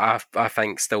still, I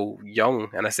think, still young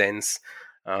in a sense.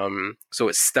 So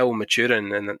it's still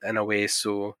maturing in a way.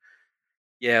 So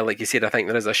yeah, like you said, I think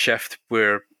there is a shift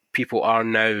where people are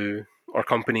now, or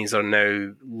companies are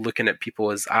now looking at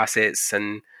people as assets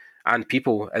and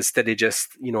people instead of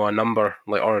just a number,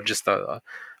 like, or just a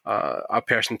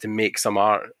person to make some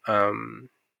art.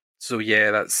 So yeah,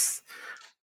 that's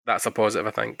a positive,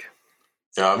 I think.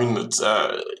 Yeah, I mean,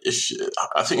 if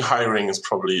I think hiring is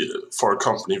probably for a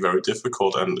company very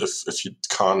difficult, and if you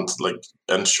can't like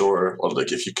ensure, or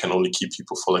like if you can only keep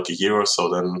people for like a year or so,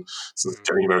 then it's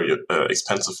getting very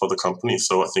expensive for the company.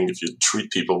 So I think if you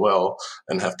treat people well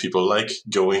and have people like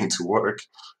going to work,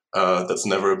 that's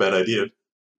never a bad idea.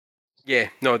 Yeah,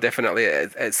 no, definitely.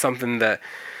 It's something that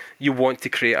you want to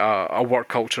create a work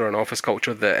culture, an office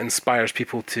culture that inspires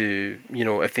people to,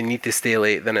 if they need to stay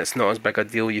late, then it's not as big a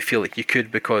deal. You feel like you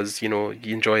could because, you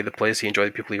enjoy the place, you enjoy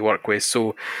the people you work with.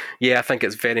 So, yeah, I think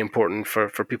it's very important for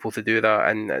people to do that.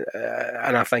 And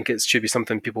I think it should be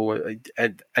something people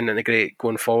integrate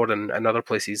going forward in other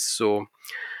places. So,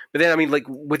 but then, I mean, like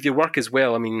with your work as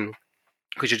well, I mean,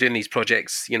 because you're doing these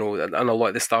projects, and a lot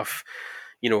of the stuff,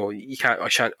 you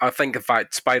can't. I think, in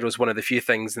fact, Spyro is one of the few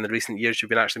things in the recent years you've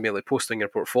been actually able to post on your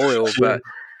portfolio. But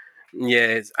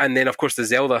yeah, and then of course the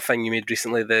Zelda thing you made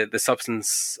recently, the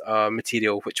substance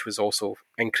material, which was also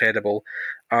incredible.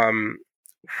 Um,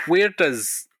 where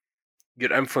does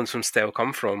your influence from style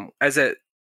come from? Is it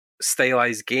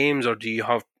stylized games, or do you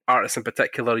have artists in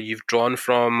particular you've drawn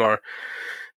from, or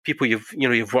people you've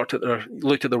looked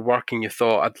at their work and you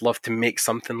thought I'd love to make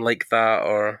something like that,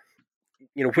 or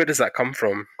where does that come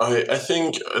from? I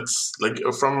think it's like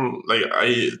from like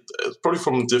it's probably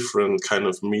from different kind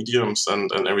of mediums and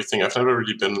everything. I've never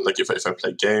really been like if I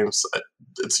play games,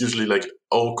 it's usually like,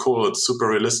 oh cool, it's super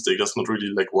realistic. That's not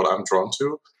really like what I'm drawn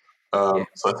to. Yeah,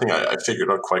 So I think I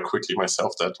figured out quite quickly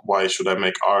myself that why should I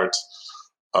make art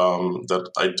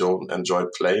that I don't enjoy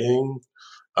playing,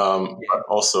 yeah, but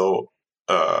also.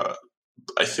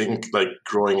 I think like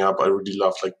growing up, I really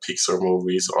loved like Pixar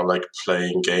movies or like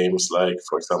playing games, like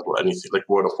for example anything like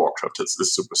World of Warcraft. It's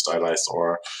super stylized,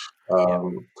 or yeah,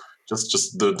 um,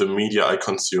 just the media I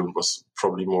consumed was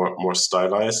probably more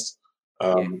stylized.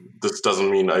 Yeah, This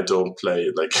doesn't mean I don't play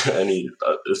like any.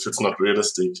 If it's not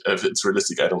realistic, if it's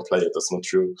realistic, I don't play it. That's not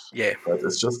true. yeah, But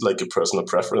it's just like a personal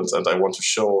preference, and I want to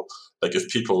show like if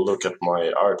people look at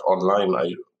my art online,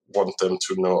 I want them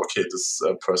to know, okay, this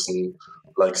person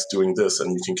likes doing this,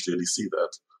 and you can clearly see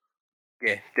that.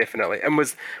 yeah, definitely. And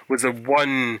was there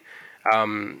one,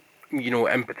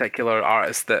 in particular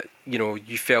artist that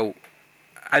you felt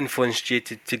influenced you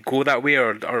to go that way,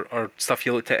 or stuff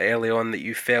you looked at early on that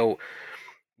you felt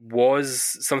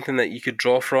was something that you could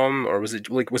draw from, or was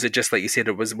it just like you said,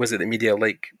 it was it the media,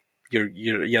 like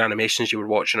your animations you were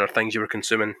watching or things you were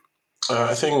consuming?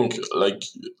 I think like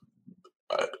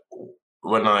uh,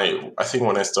 I think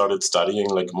when I started studying,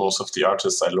 like most of the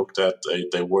artists I looked at,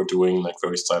 they were doing like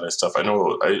very stylized stuff. I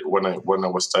know when I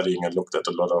was studying, I looked at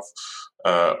a lot of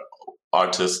uh,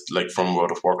 artists like from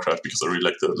World of Warcraft because I really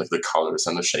like the colors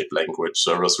and the shape language.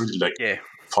 So I was really like Yeah.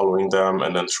 following them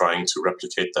and then trying to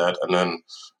replicate that. And then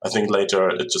I think later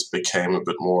it just became a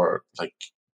bit more like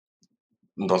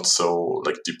not so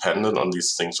like dependent on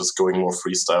these things, just going more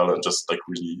freestyle and just like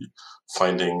really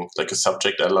finding like a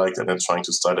subject I liked and then trying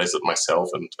to stylize it myself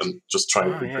and just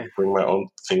trying Oh to yeah. like, bring my own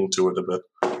thing to it a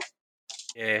bit.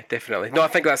 Yeah, definitely. No, I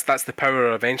think that's the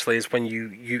power eventually is when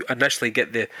you initially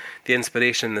get the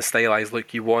inspiration, the stylized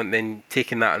look you want, then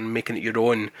taking that and making it your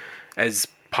own is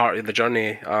part of the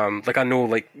journey. Like I know,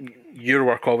 like your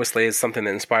work obviously is something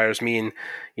that inspires me, and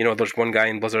there's one guy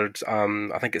in Blizzard.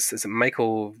 I think it's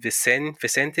Michael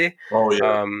Vicente. Oh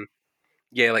yeah, Um,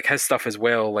 yeah, like his stuff as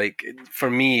well. Like for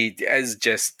me, is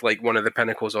just like one of the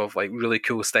pinnacles of like really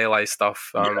cool stylized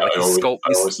stuff. yeah. Like his sculpt,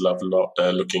 I always loved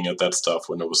looking at that stuff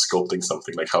when I was sculpting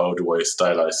something. Like how do I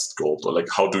stylize sculpt, or like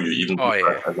how do you even do oh that?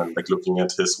 yeah, And then like looking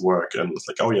at his work and it's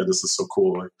like, oh yeah, this is so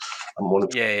cool. Like, I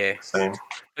wanted to yeah, do yeah. the same.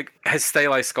 Like his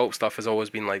stylized sculpt stuff has always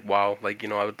been like wow. Like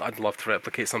I'd love to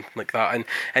replicate something like that.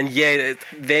 And yeah,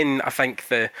 then I think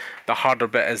the harder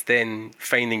bit is then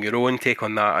finding your own take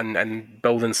on that and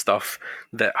building stuff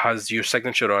that has your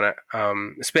signature on it.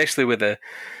 Especially with the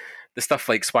stuff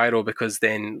like Spyro, because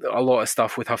then a lot of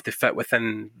stuff would have to fit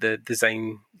within the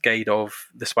design guide of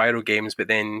the Spyro games, but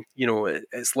then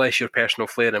it's less your personal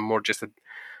flair and more just a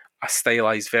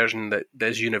stylized version that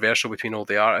is universal between all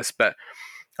the artists. But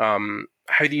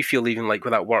how do you feel even like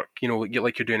with that work?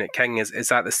 Like you're doing at King, is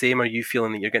that the same? Are you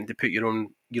feeling that you're getting to put your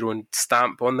own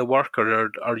stamp on the work, or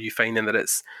are you finding that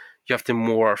you have to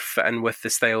more fit in with the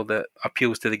style that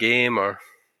appeals to the game, or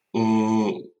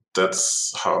Mm,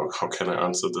 that's how can I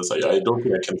answer this? I don't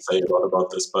think I can say a lot about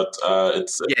this, but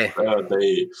yeah?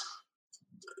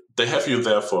 they have you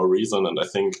there for a reason, and I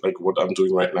think like what I'm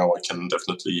doing right now, I can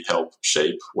definitely help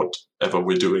shape whatever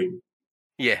we're doing.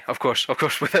 Yeah, of course,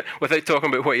 without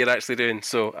talking about what you're actually doing.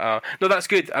 So, no, that's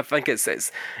good. I think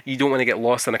it's you don't want to get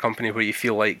lost in a company where you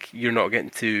feel like you're not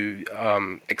getting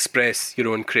to express your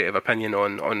own creative opinion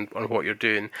on what you're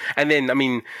doing. And then, I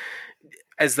mean,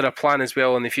 is there a plan as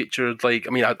well in the future? Like,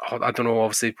 I mean, I don't know,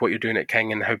 obviously, what you're doing at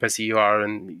King and how busy you are,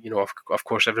 and of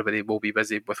course, everybody will be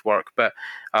busy with work. But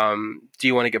do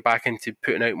you want to get back into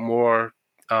putting out more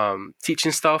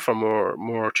teaching stuff or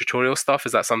more tutorial stuff?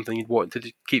 Is that something you'd want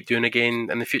to keep doing again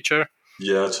in the future?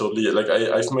 Yeah, totally. Like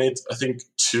I've made I think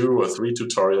 2 or 3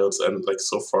 tutorials, and like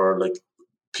so far, like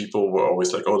people were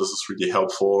always like, "Oh, this is really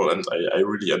helpful," and I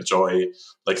really enjoy.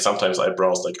 Like sometimes I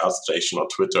browse like ArtStation or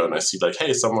Twitter, and I see like,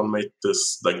 "Hey, someone made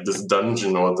this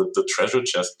dungeon or the treasure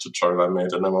chest tutorial I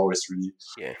made," and I'm always really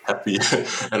Yeah, happy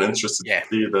and interested to yeah.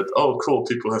 see that. Oh, cool!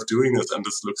 People have doing this, and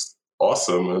this looks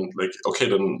awesome. And like, okay,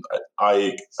 then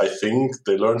I think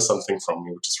they learned something from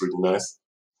me, which is really nice.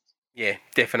 Yeah,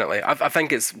 definitely. I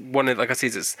think it's one of, like I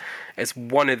said, it's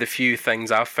one of the few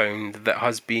things I've found that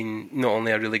has been not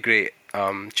only a really great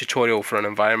tutorial for an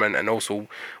environment and also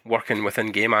working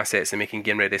within game assets and making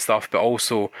game ready stuff, but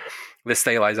also the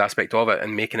stylized aspect of it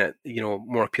and making it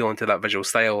more appealing to that visual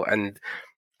style. And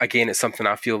again, it's something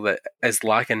I feel that is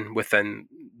lacking within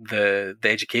the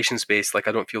education space. Like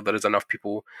I don't feel there is enough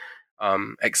people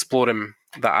exploring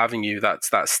that avenue, that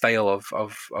style of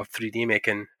 3D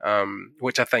making,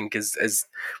 which I think is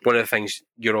one of the things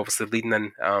you're obviously leading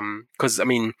in. Because I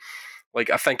mean,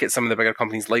 like I think it's some of the bigger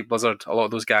companies like Blizzard, a lot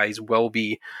of those guys will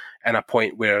be in a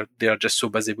point where they're just so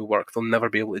busy with work they'll never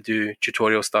be able to do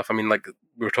tutorial stuff. I mean, like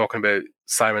we were talking about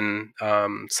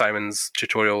Simon's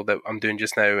tutorial that I'm doing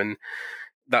just now, and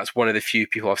that's one of the few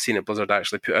people I've seen at Blizzard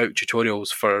actually put out tutorials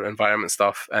for environment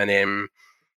stuff, and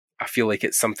I feel like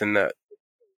it's something that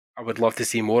I would love to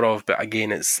see more of, but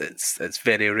again, it's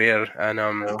very rare, and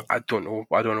Yeah. I don't know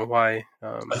why.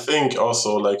 I think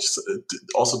also like it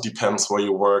also depends where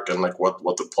you work and like what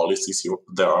the policies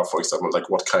there are. For example, like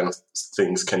what kind of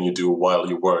things can you do while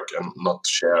you work and not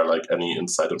share like any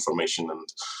inside information. And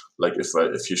like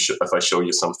if I show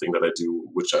you something that I do,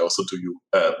 which I also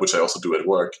do at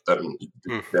work, then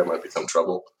there might be some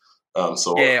trouble.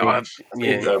 So Yeah, I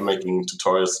think making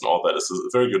tutorials and all that is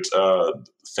a very good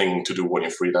thing to do when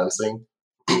you're freelancing.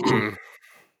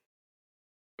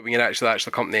 When you're actually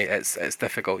the company, it's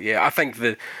difficult. Yeah, I think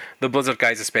the Blizzard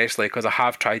guys especially, because I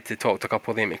have tried to talk to a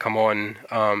couple of them to come on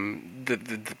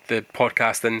the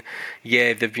podcast, and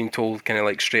yeah, they've been told kind of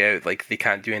like straight out like they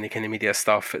can't do any kind of media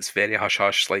stuff. It's very hush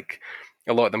hush. Like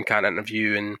a lot of them can't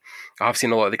interview, and I have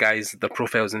seen a lot of the guys, their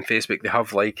profiles on Facebook, they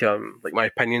have like my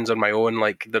opinions on my own.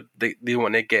 Like they don't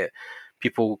want to get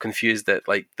people confused that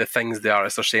like the things the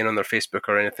artists are saying on their Facebook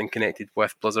or anything connected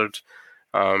with Blizzard.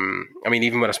 I mean,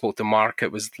 even when I spoke to Mark,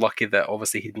 it was lucky that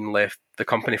obviously he'd been left the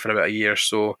company for about a year,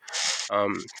 so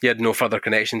he had no further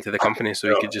connection to the company, so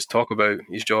he could just talk about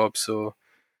his job. So,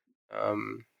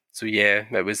 so yeah,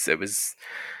 it was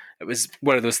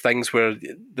one of those things where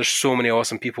there's so many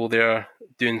awesome people there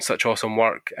doing such awesome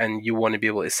work, and you want to be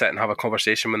able to sit and have a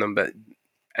conversation with them, but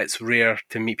it's rare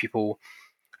to meet people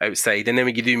outside. And then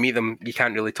when you do meet them, you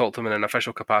can't really talk to them in an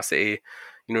official capacity,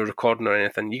 recording or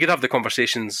anything. You could have the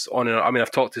conversations on and I mean,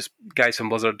 I've talked to guys from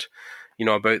Blizzard,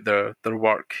 about their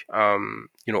work,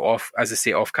 off, as I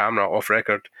say, off camera, off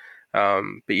record.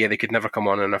 But yeah, they could never come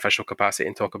on in an official capacity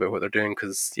and talk about what they're doing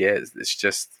because, yeah, it's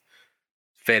just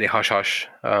very hush hush,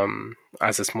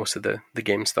 as is most of the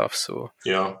game stuff. So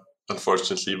yeah,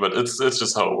 unfortunately, but it's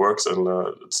just how it works, and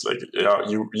it's like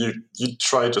you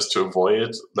try just to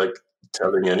avoid like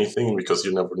telling anything because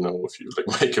you never know if you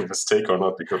like make a mistake or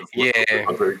not because it's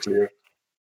not very clear.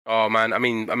 Oh man, I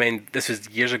mean, this was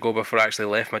years ago before I actually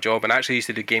left my job, and I actually used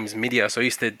to do games media. So I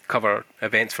used to cover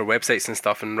events for websites and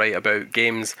stuff, and write about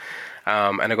games.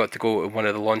 And I got to go to one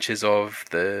of the launches of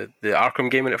the Arkham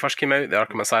game when it first came out, the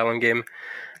Arkham Asylum game.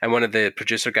 And one of the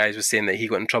producer guys was saying that he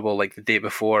got in trouble like the day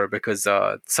before because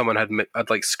someone had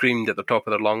like screamed at the top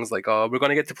of their lungs like, "Oh, we're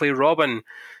going to get to play Robin,"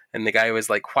 and the guy was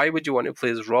like, "Why would you want to play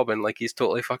as Robin? Like he's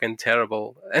totally fucking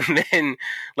terrible." And then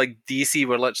like DC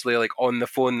were literally like on the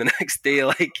phone the next day,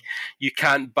 like, "You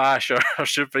can't bash our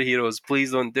superheroes.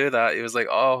 Please don't do that." It was like,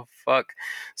 "Oh fuck."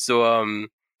 So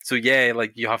yeah,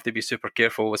 like you have to be super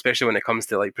careful, especially when it comes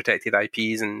to like protected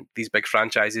IPs and these big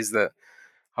franchises that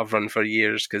have run for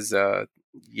years. Because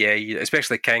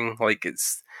especially King, like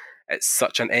it's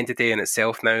such an entity in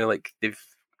itself now. Like they've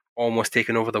almost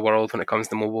taken over the world when it comes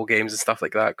to mobile games and stuff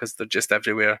like that because they're just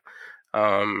everywhere.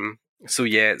 So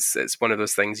yeah, it's one of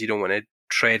those things you don't want to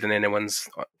tread on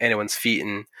anyone's feet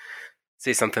and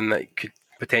say something that could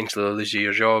potentially lose you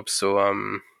your job. So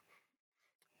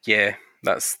yeah,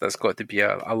 that's got to be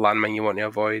a landmine you want to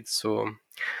avoid. So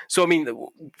I mean,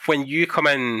 when you come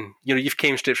in, you've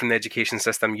came straight from the education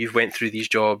system. You've went through these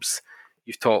jobs.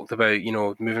 You've talked about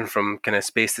moving from kind of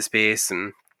space to space,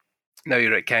 and now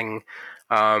you're at King.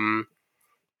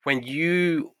 When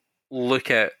you look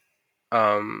at,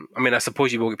 I mean, I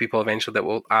suppose you will get people eventually that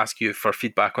will ask you for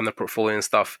feedback on their portfolio and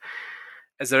stuff.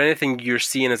 Is there anything you're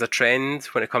seeing as a trend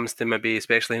when it comes to maybe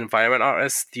especially environment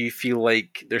artists? Do you feel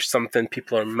like there's something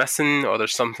people are missing, or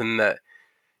there's something that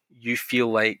you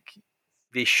feel like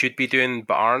they should be doing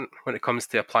but aren't when it comes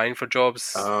to applying for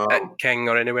jobs at King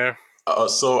or anywhere?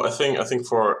 So I think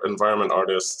for environment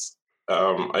artists,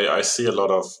 I see a lot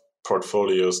of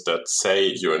portfolios that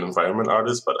say you're an environment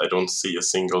artist, but I don't see a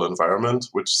single environment,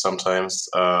 which sometimes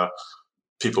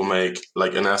people make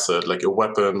like an asset, like a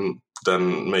weapon,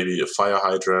 then maybe a fire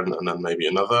hydrant, and then maybe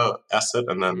another asset,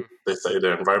 and then they say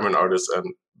they're environment artists,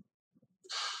 and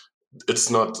it's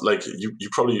not like you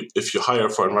probably, if you hire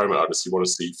for environment artists, you want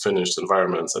to see finished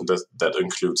environments, and that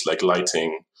includes like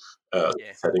lighting,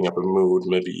 setting up a mood,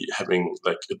 maybe having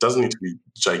like, it doesn't need to be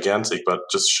gigantic, but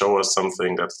just show us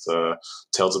something that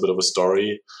tells a bit of a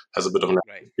story, has a bit of an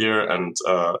atmosphere, and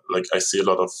like I see a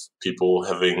lot of people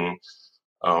having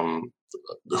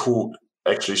who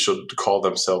actually should call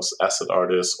themselves asset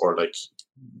artists, or like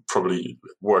probably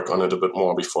work on it a bit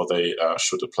more before they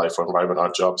should apply for environment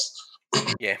art jobs.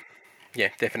 Yeah,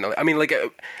 definitely. I mean, like,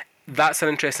 that's an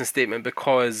interesting statement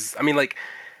because, I mean, like,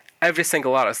 every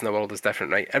single artist in the world is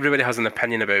different, right? Everybody has an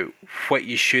opinion about what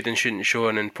you should and shouldn't show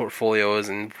in portfolios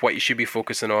and what you should be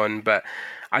focusing on. But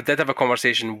I did have a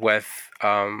conversation with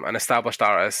an established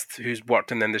artist who's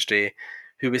worked in the industry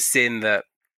who was saying that,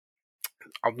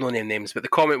 I'll not name names, but the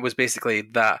comment was basically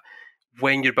that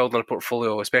when you're building a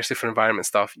portfolio, especially for environment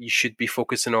stuff, you should be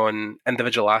focusing on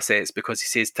individual assets, because he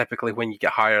says typically when you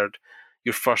get hired,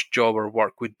 your first job or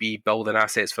work would be building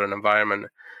assets for an environment.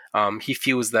 He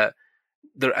feels that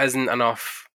there isn't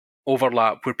enough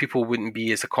overlap where people wouldn't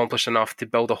be as accomplished enough to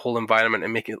build a whole environment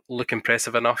and make it look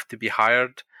impressive enough to be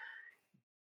hired.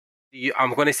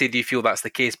 I'm going to say, do you feel that's the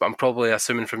case? But I'm probably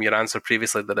assuming from your answer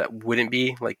previously that it wouldn't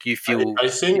be. Like, you feel. I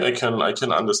think I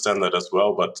can understand that as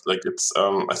well, but like it's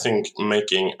I think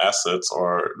making assets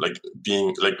or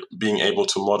being able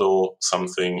to model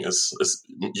something is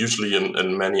usually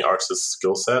in many artists'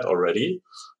 skill set already,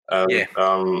 and Yeah.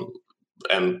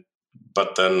 And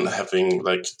but then having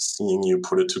like seeing you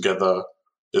put it together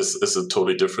is a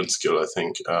totally different skill, I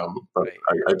think. But Right.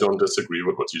 I don't disagree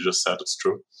with what you just said. It's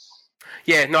true.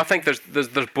 Yeah, no, I think there's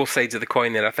both sides of the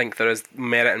coin there. I think there is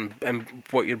merit in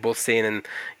what you're both saying, and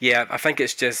yeah, I think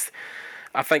it's just,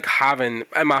 I think having,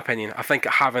 in my opinion, I think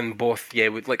having both, yeah,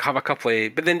 would like have a couple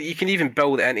of, but then you can even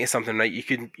build it into something, right? You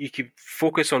could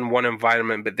focus on one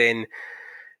environment, but then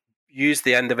use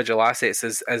the individual assets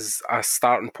as a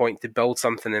starting point to build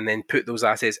something, and then put those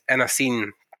assets in a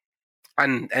scene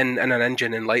and in an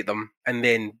engine and light them, and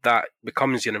then that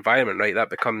becomes your environment, right? That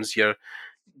becomes your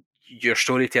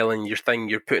storytelling, your thing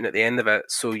you're putting at the end of it.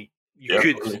 So you Yeah,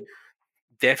 could totally.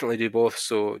 definitely do both.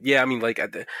 So yeah, I mean, like,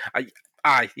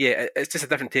 yeah, it's just a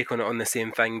different take on it, on the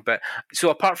same thing. But so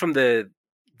apart from the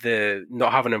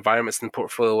not having environments in the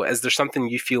portfolio, is there something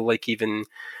you feel like, even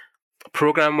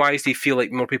program wise, do you feel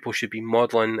like more people should be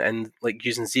modeling and like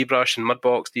using ZBrush and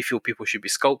Mudbox? Do you feel people should be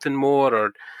sculpting more, or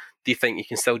do you think you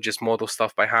can still just model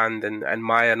stuff by hand and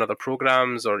Maya and other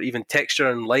programs, or even texture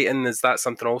and lighting? Is that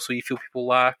something also you feel people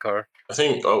lack, or? I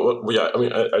think, yeah. I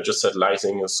mean, I just said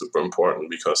lighting is super important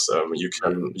because you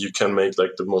can make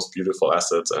like the most beautiful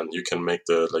assets and you can make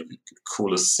the like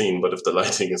coolest scene, but if the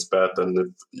lighting is bad,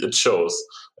 then it shows,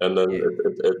 and then Yeah,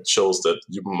 it shows that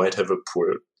you might have a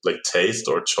poor like taste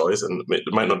or choice, and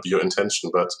it might not be your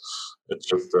intention, but it's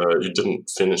just you didn't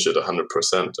finish it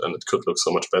 100%, and it could look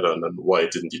so much better. And then why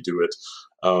didn't you do it?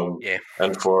 yeah,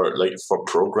 And for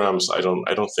programs, I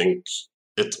don't think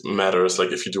it matters.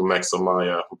 Like if you do Max or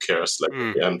Maya, who cares? Like at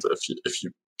mm, the end, if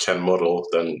you can model,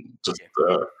 then just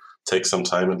yeah, take some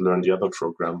time and learn the other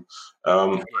program.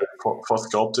 yeah, For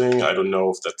sculpting, I don't know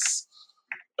if that's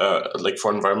like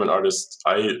for environment artists.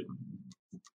 I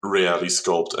rarely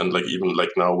sculpt, and like even like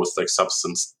now with like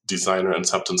Substance Designer and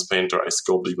Substance Painter, I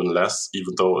sculpt even less,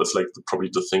 even though it's like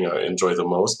probably the thing I enjoy the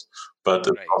most, but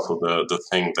it's right, also the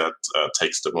thing that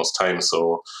takes the most time.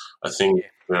 So I think yeah,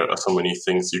 there are so many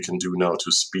things you can do now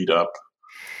to speed up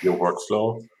your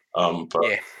workflow. But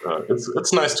yeah.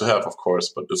 it's nice to have, of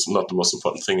course, but it's not the most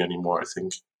important thing anymore, I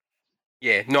think.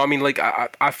 Yeah, no, I mean, like,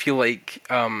 I feel like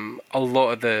a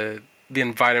lot of the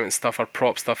environment stuff or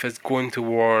prop stuff is going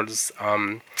towards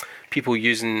people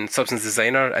using Substance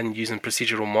Designer and using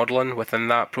procedural modeling within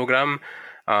that program.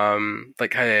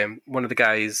 Like, one of the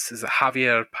guys, is it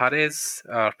Javier Perez?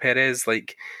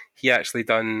 Like, he actually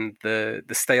done the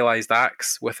stylized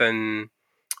axe within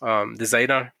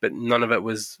Designer, but none of it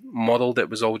was modeled. It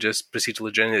was all just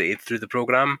procedurally generated through the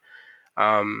program,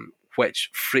 which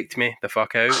freaked me the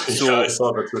fuck out. Yeah, I So,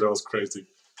 saw that too. That was crazy.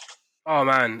 oh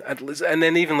man, and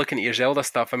then even looking at your Zelda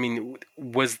stuff, I mean,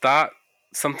 was that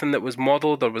something that was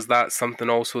modeled, or was that something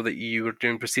also that you were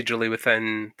doing procedurally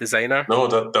within Designer? No,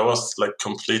 that was like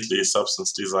completely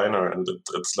Substance Designer, and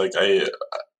it's like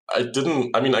I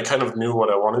didn't. I mean, I kind of knew what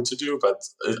I wanted to do, but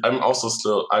I'm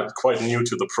quite new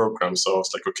to the program, so I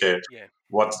was like, okay, Yeah,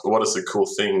 what is a cool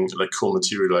thing, like cool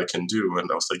material I can do? And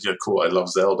I was like, yeah, cool. I love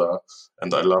Zelda,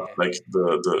 and I love yeah, like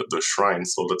the shrine,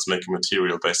 so let's make a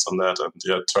material based on that. And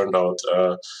yeah, it turned out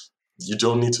you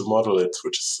don't need to model it,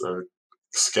 which is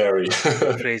scary.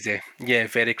 crazy. Yeah,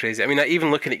 very crazy. I mean, even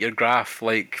looking at your graph,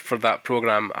 like for that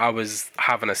program, I was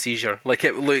having a seizure. Like,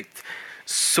 it looked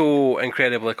so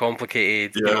incredibly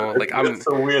complicated. You Yeah, know, like, it's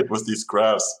so weird with these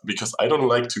graphs because I don't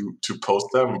like to post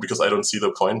them because I don't see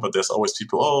the point. But there's always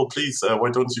people, oh, please, why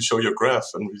don't you show your graph?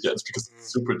 And yeah, it's because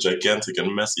it's super gigantic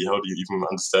and messy. How do you even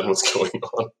understand what's going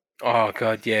on? Oh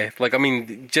god, yeah. Like, I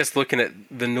mean, just looking at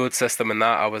the node system and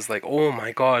that, I was like, oh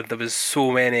my god, there was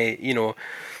so many,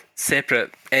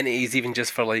 separate entities, even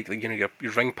just for like your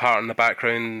ring part in the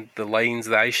background, the lines,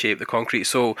 the eye shape, the concrete.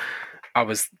 So I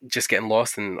was just getting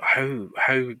lost in how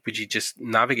would you just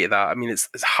navigate that? I mean,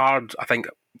 it's hard, I think,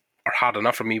 or hard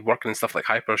enough for me working in stuff like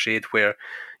Hypershade, where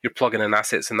you're plugging in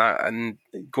assets and that, and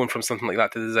going from something like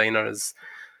that to Designer is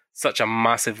such a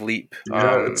massive leap.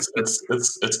 Yeah,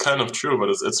 it's kind of true, but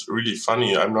it's really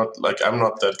funny. I'm not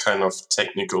that kind of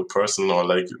technical person, or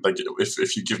like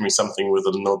if you give me something with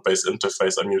a node-based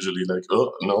interface, I'm usually like,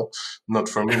 oh no, not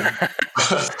for me.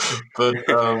 But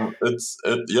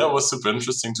it was super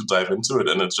interesting to dive into it,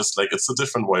 and it's just like it's a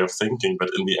different way of thinking.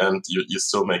 But in the end, you're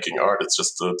still making art. It's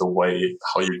just the way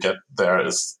how you get there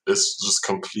is just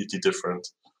completely different.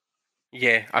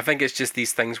 Yeah, I think it's just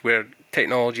these things where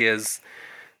technology is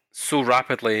so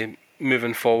rapidly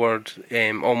moving forward,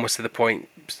 almost to the point,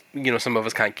 some of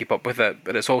us can't keep up with it.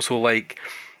 But it's also like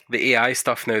the AI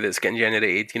stuff now that's getting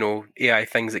generated. AI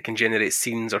things that can generate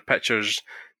scenes or pictures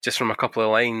just from a couple of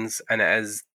lines, and it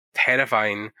is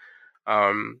terrifying.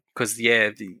 Because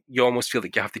you almost feel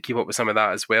like you have to keep up with some of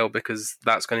that as well, because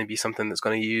that's going to be something that's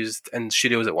going to be used in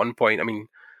studios at one point. I mean,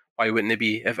 why wouldn't it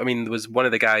be? There was one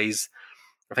of the guys,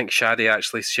 I think Shadi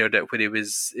actually shared it, where it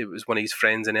was one of his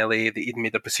friends in LA that he'd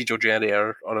made a procedural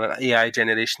generator or an AI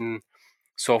generation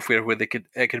software where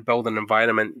it could build an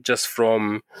environment just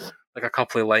from like a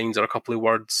couple of lines or a couple of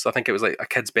words. I think it was like a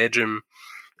kid's bedroom.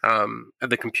 And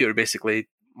the computer basically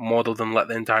modeled and lit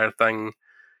the entire thing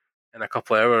in a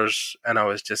couple of hours, and I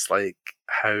was just like,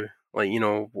 how? Like,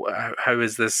 how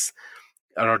is this?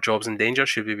 Are our jobs in danger?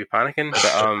 Should we be panicking?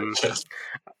 But Yes.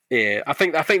 yeah, I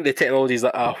think the technology's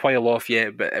a while off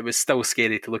yet, but it was still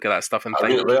scary to look at that stuff and I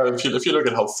mean, think, yeah, if you look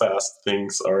at how fast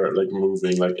things are like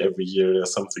moving, like every year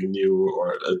there's something new,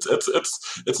 or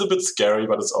it's a bit scary,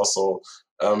 but it's also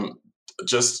um,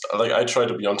 just like I try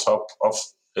to be on top of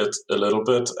it a little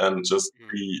bit and just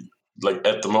be like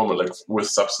at the moment, like with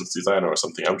Substance Designer or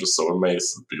something, I'm just so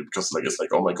amazed because like it's like,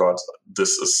 oh my god,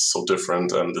 this is so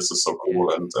different and this is so yeah, cool,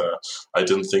 and I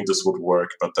didn't think this would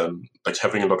work, but then like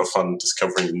having a lot of fun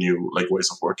discovering new like ways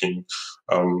of working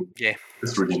yeah.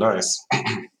 is really nice.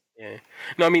 Yeah.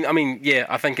 No, yeah.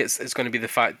 I think it's going to be the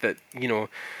fact that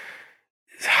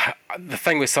the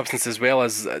thing with Substance as well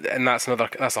is, and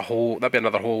that'd be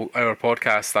another whole hour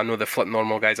podcast. I know the Flip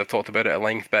Normal guys have talked about it at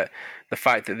length, but the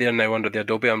fact that they're now under the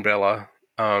Adobe umbrella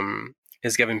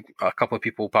is giving a couple of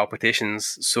people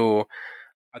palpitations. So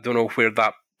I don't know where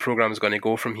that program is going to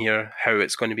go from here, how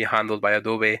it's going to be handled by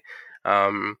Adobe.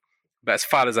 But as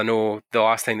far as I know, the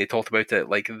last time they talked about it,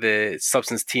 like the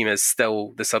Substance team is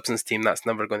still the Substance team. That's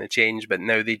never going to change. But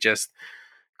now they just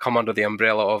come under the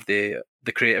umbrella of the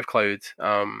Creative Cloud.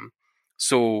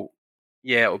 So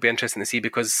yeah, it'll be interesting to see,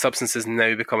 because Substance is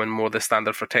now becoming more the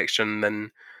standard for texturing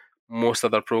than most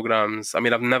other programs. I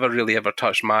mean, I've never really ever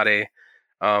touched Mari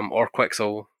or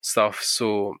Quixel stuff,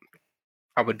 so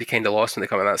I would be kind of lost when they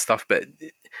come to that stuff. But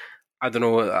I don't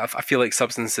know. I feel like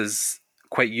Substance is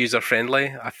quite user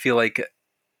friendly. I feel like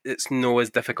it's no as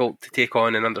difficult to take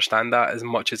on and understand that as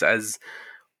much as it is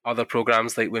other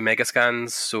programs like with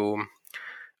Megascans. So,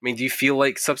 I mean, do you feel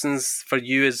like Substance for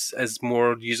you is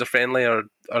more user friendly, or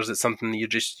is it something that you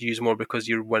just use more because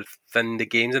you're within the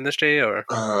games industry? Or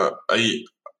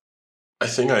I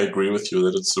think I agree with you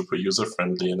that it's super user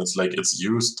friendly, and it's like it's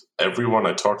used. Everyone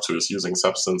I talk to is using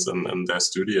Substance in their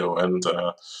studio, and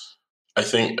I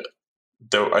think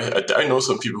though I know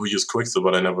some people who use Quixel,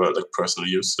 but I never like personally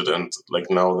used it. And like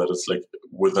now that it's like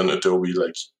within Adobe,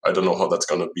 like I don't know how that's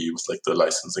gonna be with like the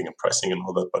licensing and pricing and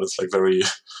all that, but it's like very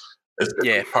it's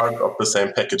yeah, part of the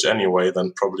same package anyway.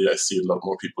 Then probably I see a lot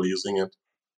more people using it.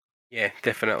 yeah,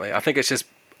 definitely. I think it's just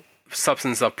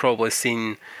Substance I've probably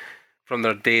seen from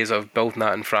their days of building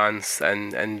that in France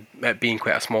and it being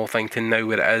quite a small thing to now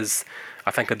where it is.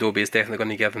 I think Adobe is definitely going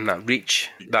to give them that reach,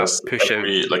 that Because push out.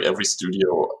 every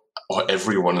studio or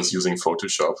everyone is using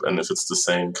Photoshop, and if it's the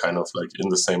same kind of like in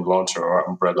the same launcher or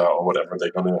umbrella or whatever,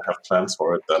 they're gonna have plans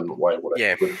for it. Then why would I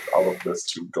Yeah, switch out of this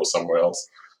to go somewhere else?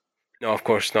 no, of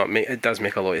course not. It does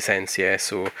make a lot of sense. Yeah,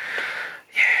 so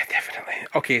yeah, definitely.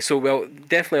 Okay, so well,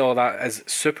 definitely all that is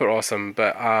super awesome.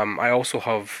 But I also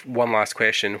have one last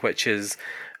question, which is,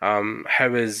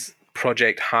 how is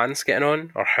Project Hans getting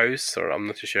on, or House, or I'm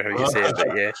not too sure how you say it,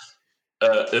 but yeah.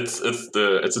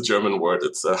 It's a German word.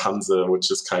 It's a Hanse, which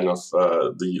is kind of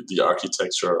the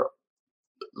architecture,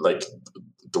 like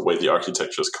the way the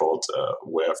architecture is called.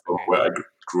 Okay. Where I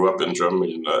grew up in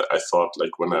Germany, and I thought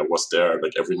like when I was there,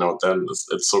 like every now and then,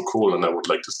 it's so cool, and I would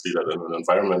like to see that in an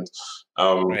environment.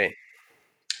 Um, Right.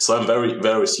 so I'm very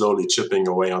very slowly chipping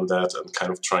away on that and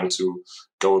kind of trying to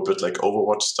go a bit like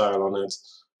Overwatch style on it.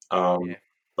 Um, Yeah.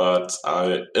 but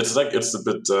it's a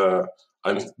bit.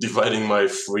 I'm dividing my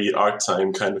free art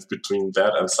time kind of between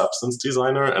that and Substance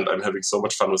Designer, and I'm having so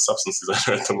much fun with Substance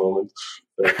Designer at the moment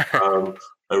that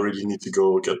I really need to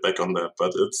go get back on that.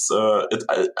 But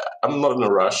I'm not in a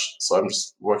rush, so I'm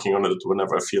just working on it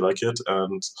whenever I feel like it.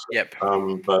 And Yep.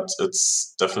 but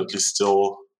it's definitely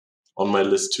still on my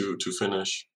list to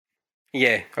finish.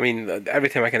 Yeah, I mean, every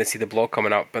time I kind of see the blog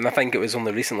coming up, and I think it was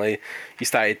only recently you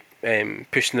started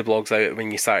pushing the blogs out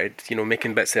when you started,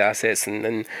 making bits of assets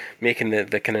and making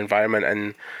the kind of environment,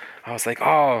 and I was like,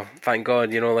 oh, thank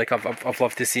God, like I've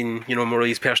loved to see, more of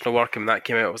his personal work, and when that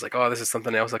came out, I was like, oh, this is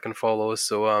something else I can follow.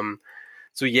 So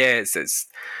yeah, it's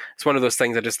one of those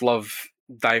things I just love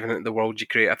diving into the world you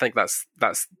create. I think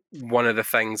that's one of the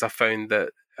things I found that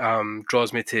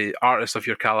draws me to artists of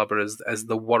your caliber is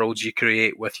the worlds you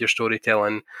create with your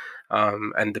storytelling,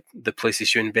 and the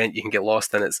places you invent. You can get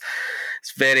lost in. It's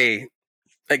very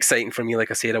exciting for me.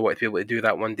 Like I said, I want to be able to do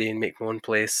that one day and make my own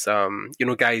place.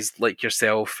 Guys like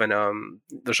yourself, and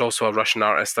there's also a Russian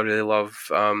artist I really love.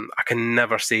 I can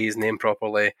never say his name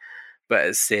properly, but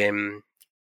it's Arseniy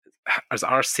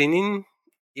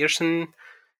Erseniy,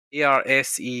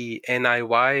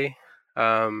 Arseniy.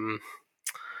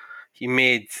 He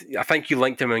made. I think you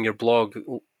linked him on your blog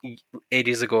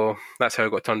ages ago. That's how I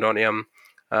got turned on to him.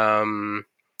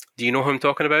 Do you know who I'm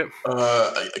talking about?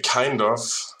 Kind of.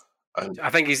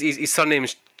 I think his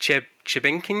surname's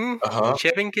Chebinkin. Uh-huh.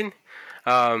 Chebinkin.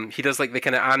 He does like the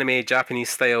kind of anime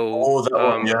Japanese style. Oh, that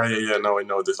one. Yeah. Now I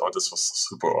know this. Oh, this was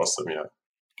super awesome. Yeah.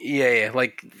 Yeah,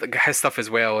 like his stuff as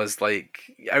well is like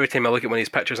every time I look at one of his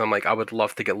pictures, I'm like, I would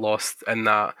love to get lost in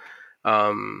that,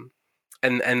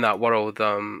 in that world.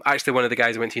 Actually, one of the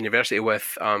guys I went to university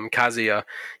with, Kazuya,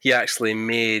 he actually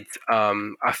made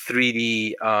a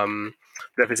 3D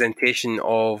representation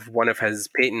of one of his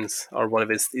paintings or one of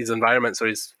his environments or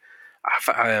his.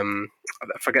 I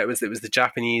forget it was the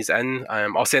Japanese inn.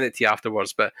 I'll send it to you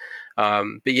afterwards, but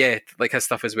yeah, like his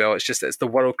stuff as well. It's the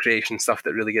world creation stuff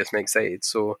that really gets me excited.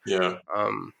 So yeah,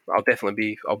 I'll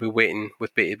be waiting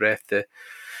with bated breath to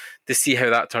see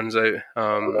how that turns out.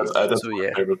 That's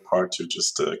my favorite part, to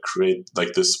just create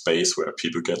like this space where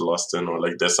people get lost in, or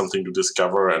like there's something to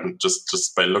discover, and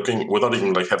just by looking, without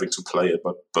even like having to play it,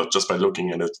 but just by looking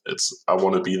in it, I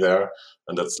want to be there,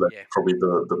 and that's like probably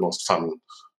the most fun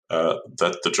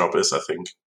that the job is, I think.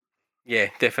 Yeah,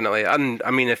 definitely. And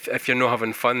I mean, if you're not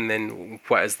having fun, then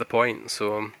what is the point?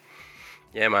 So,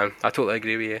 yeah, man, I totally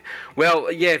agree with you.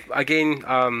 Well, yeah, again,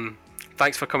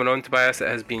 thanks for coming on, Tobias. It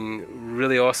has been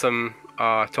really awesome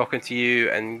talking to you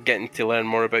and getting to learn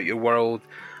more about your world.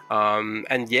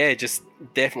 And yeah, just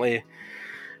definitely.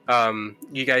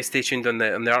 You guys stay tuned on the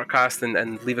Artcast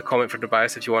and leave a comment for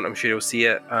Tobias if you want. I'm sure you'll see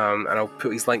it, and I'll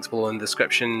put his links below in the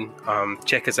description.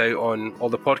 Check us out on all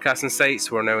the podcasting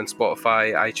sites. We're now on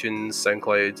Spotify, iTunes,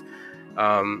 SoundCloud,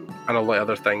 and a lot of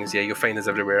other things. Yeah, you'll find us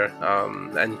everywhere.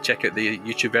 And check out the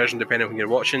YouTube version depending on when you're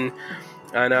watching.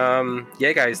 And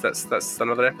yeah, guys, that's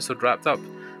another episode wrapped up.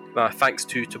 Thanks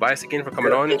to Tobias again for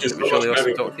coming on. It was really awesome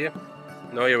to talk to you.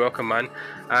 No, you're welcome, man.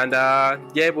 And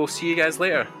yeah, we'll see you guys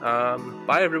later.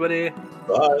 Bye, everybody.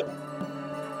 Bye.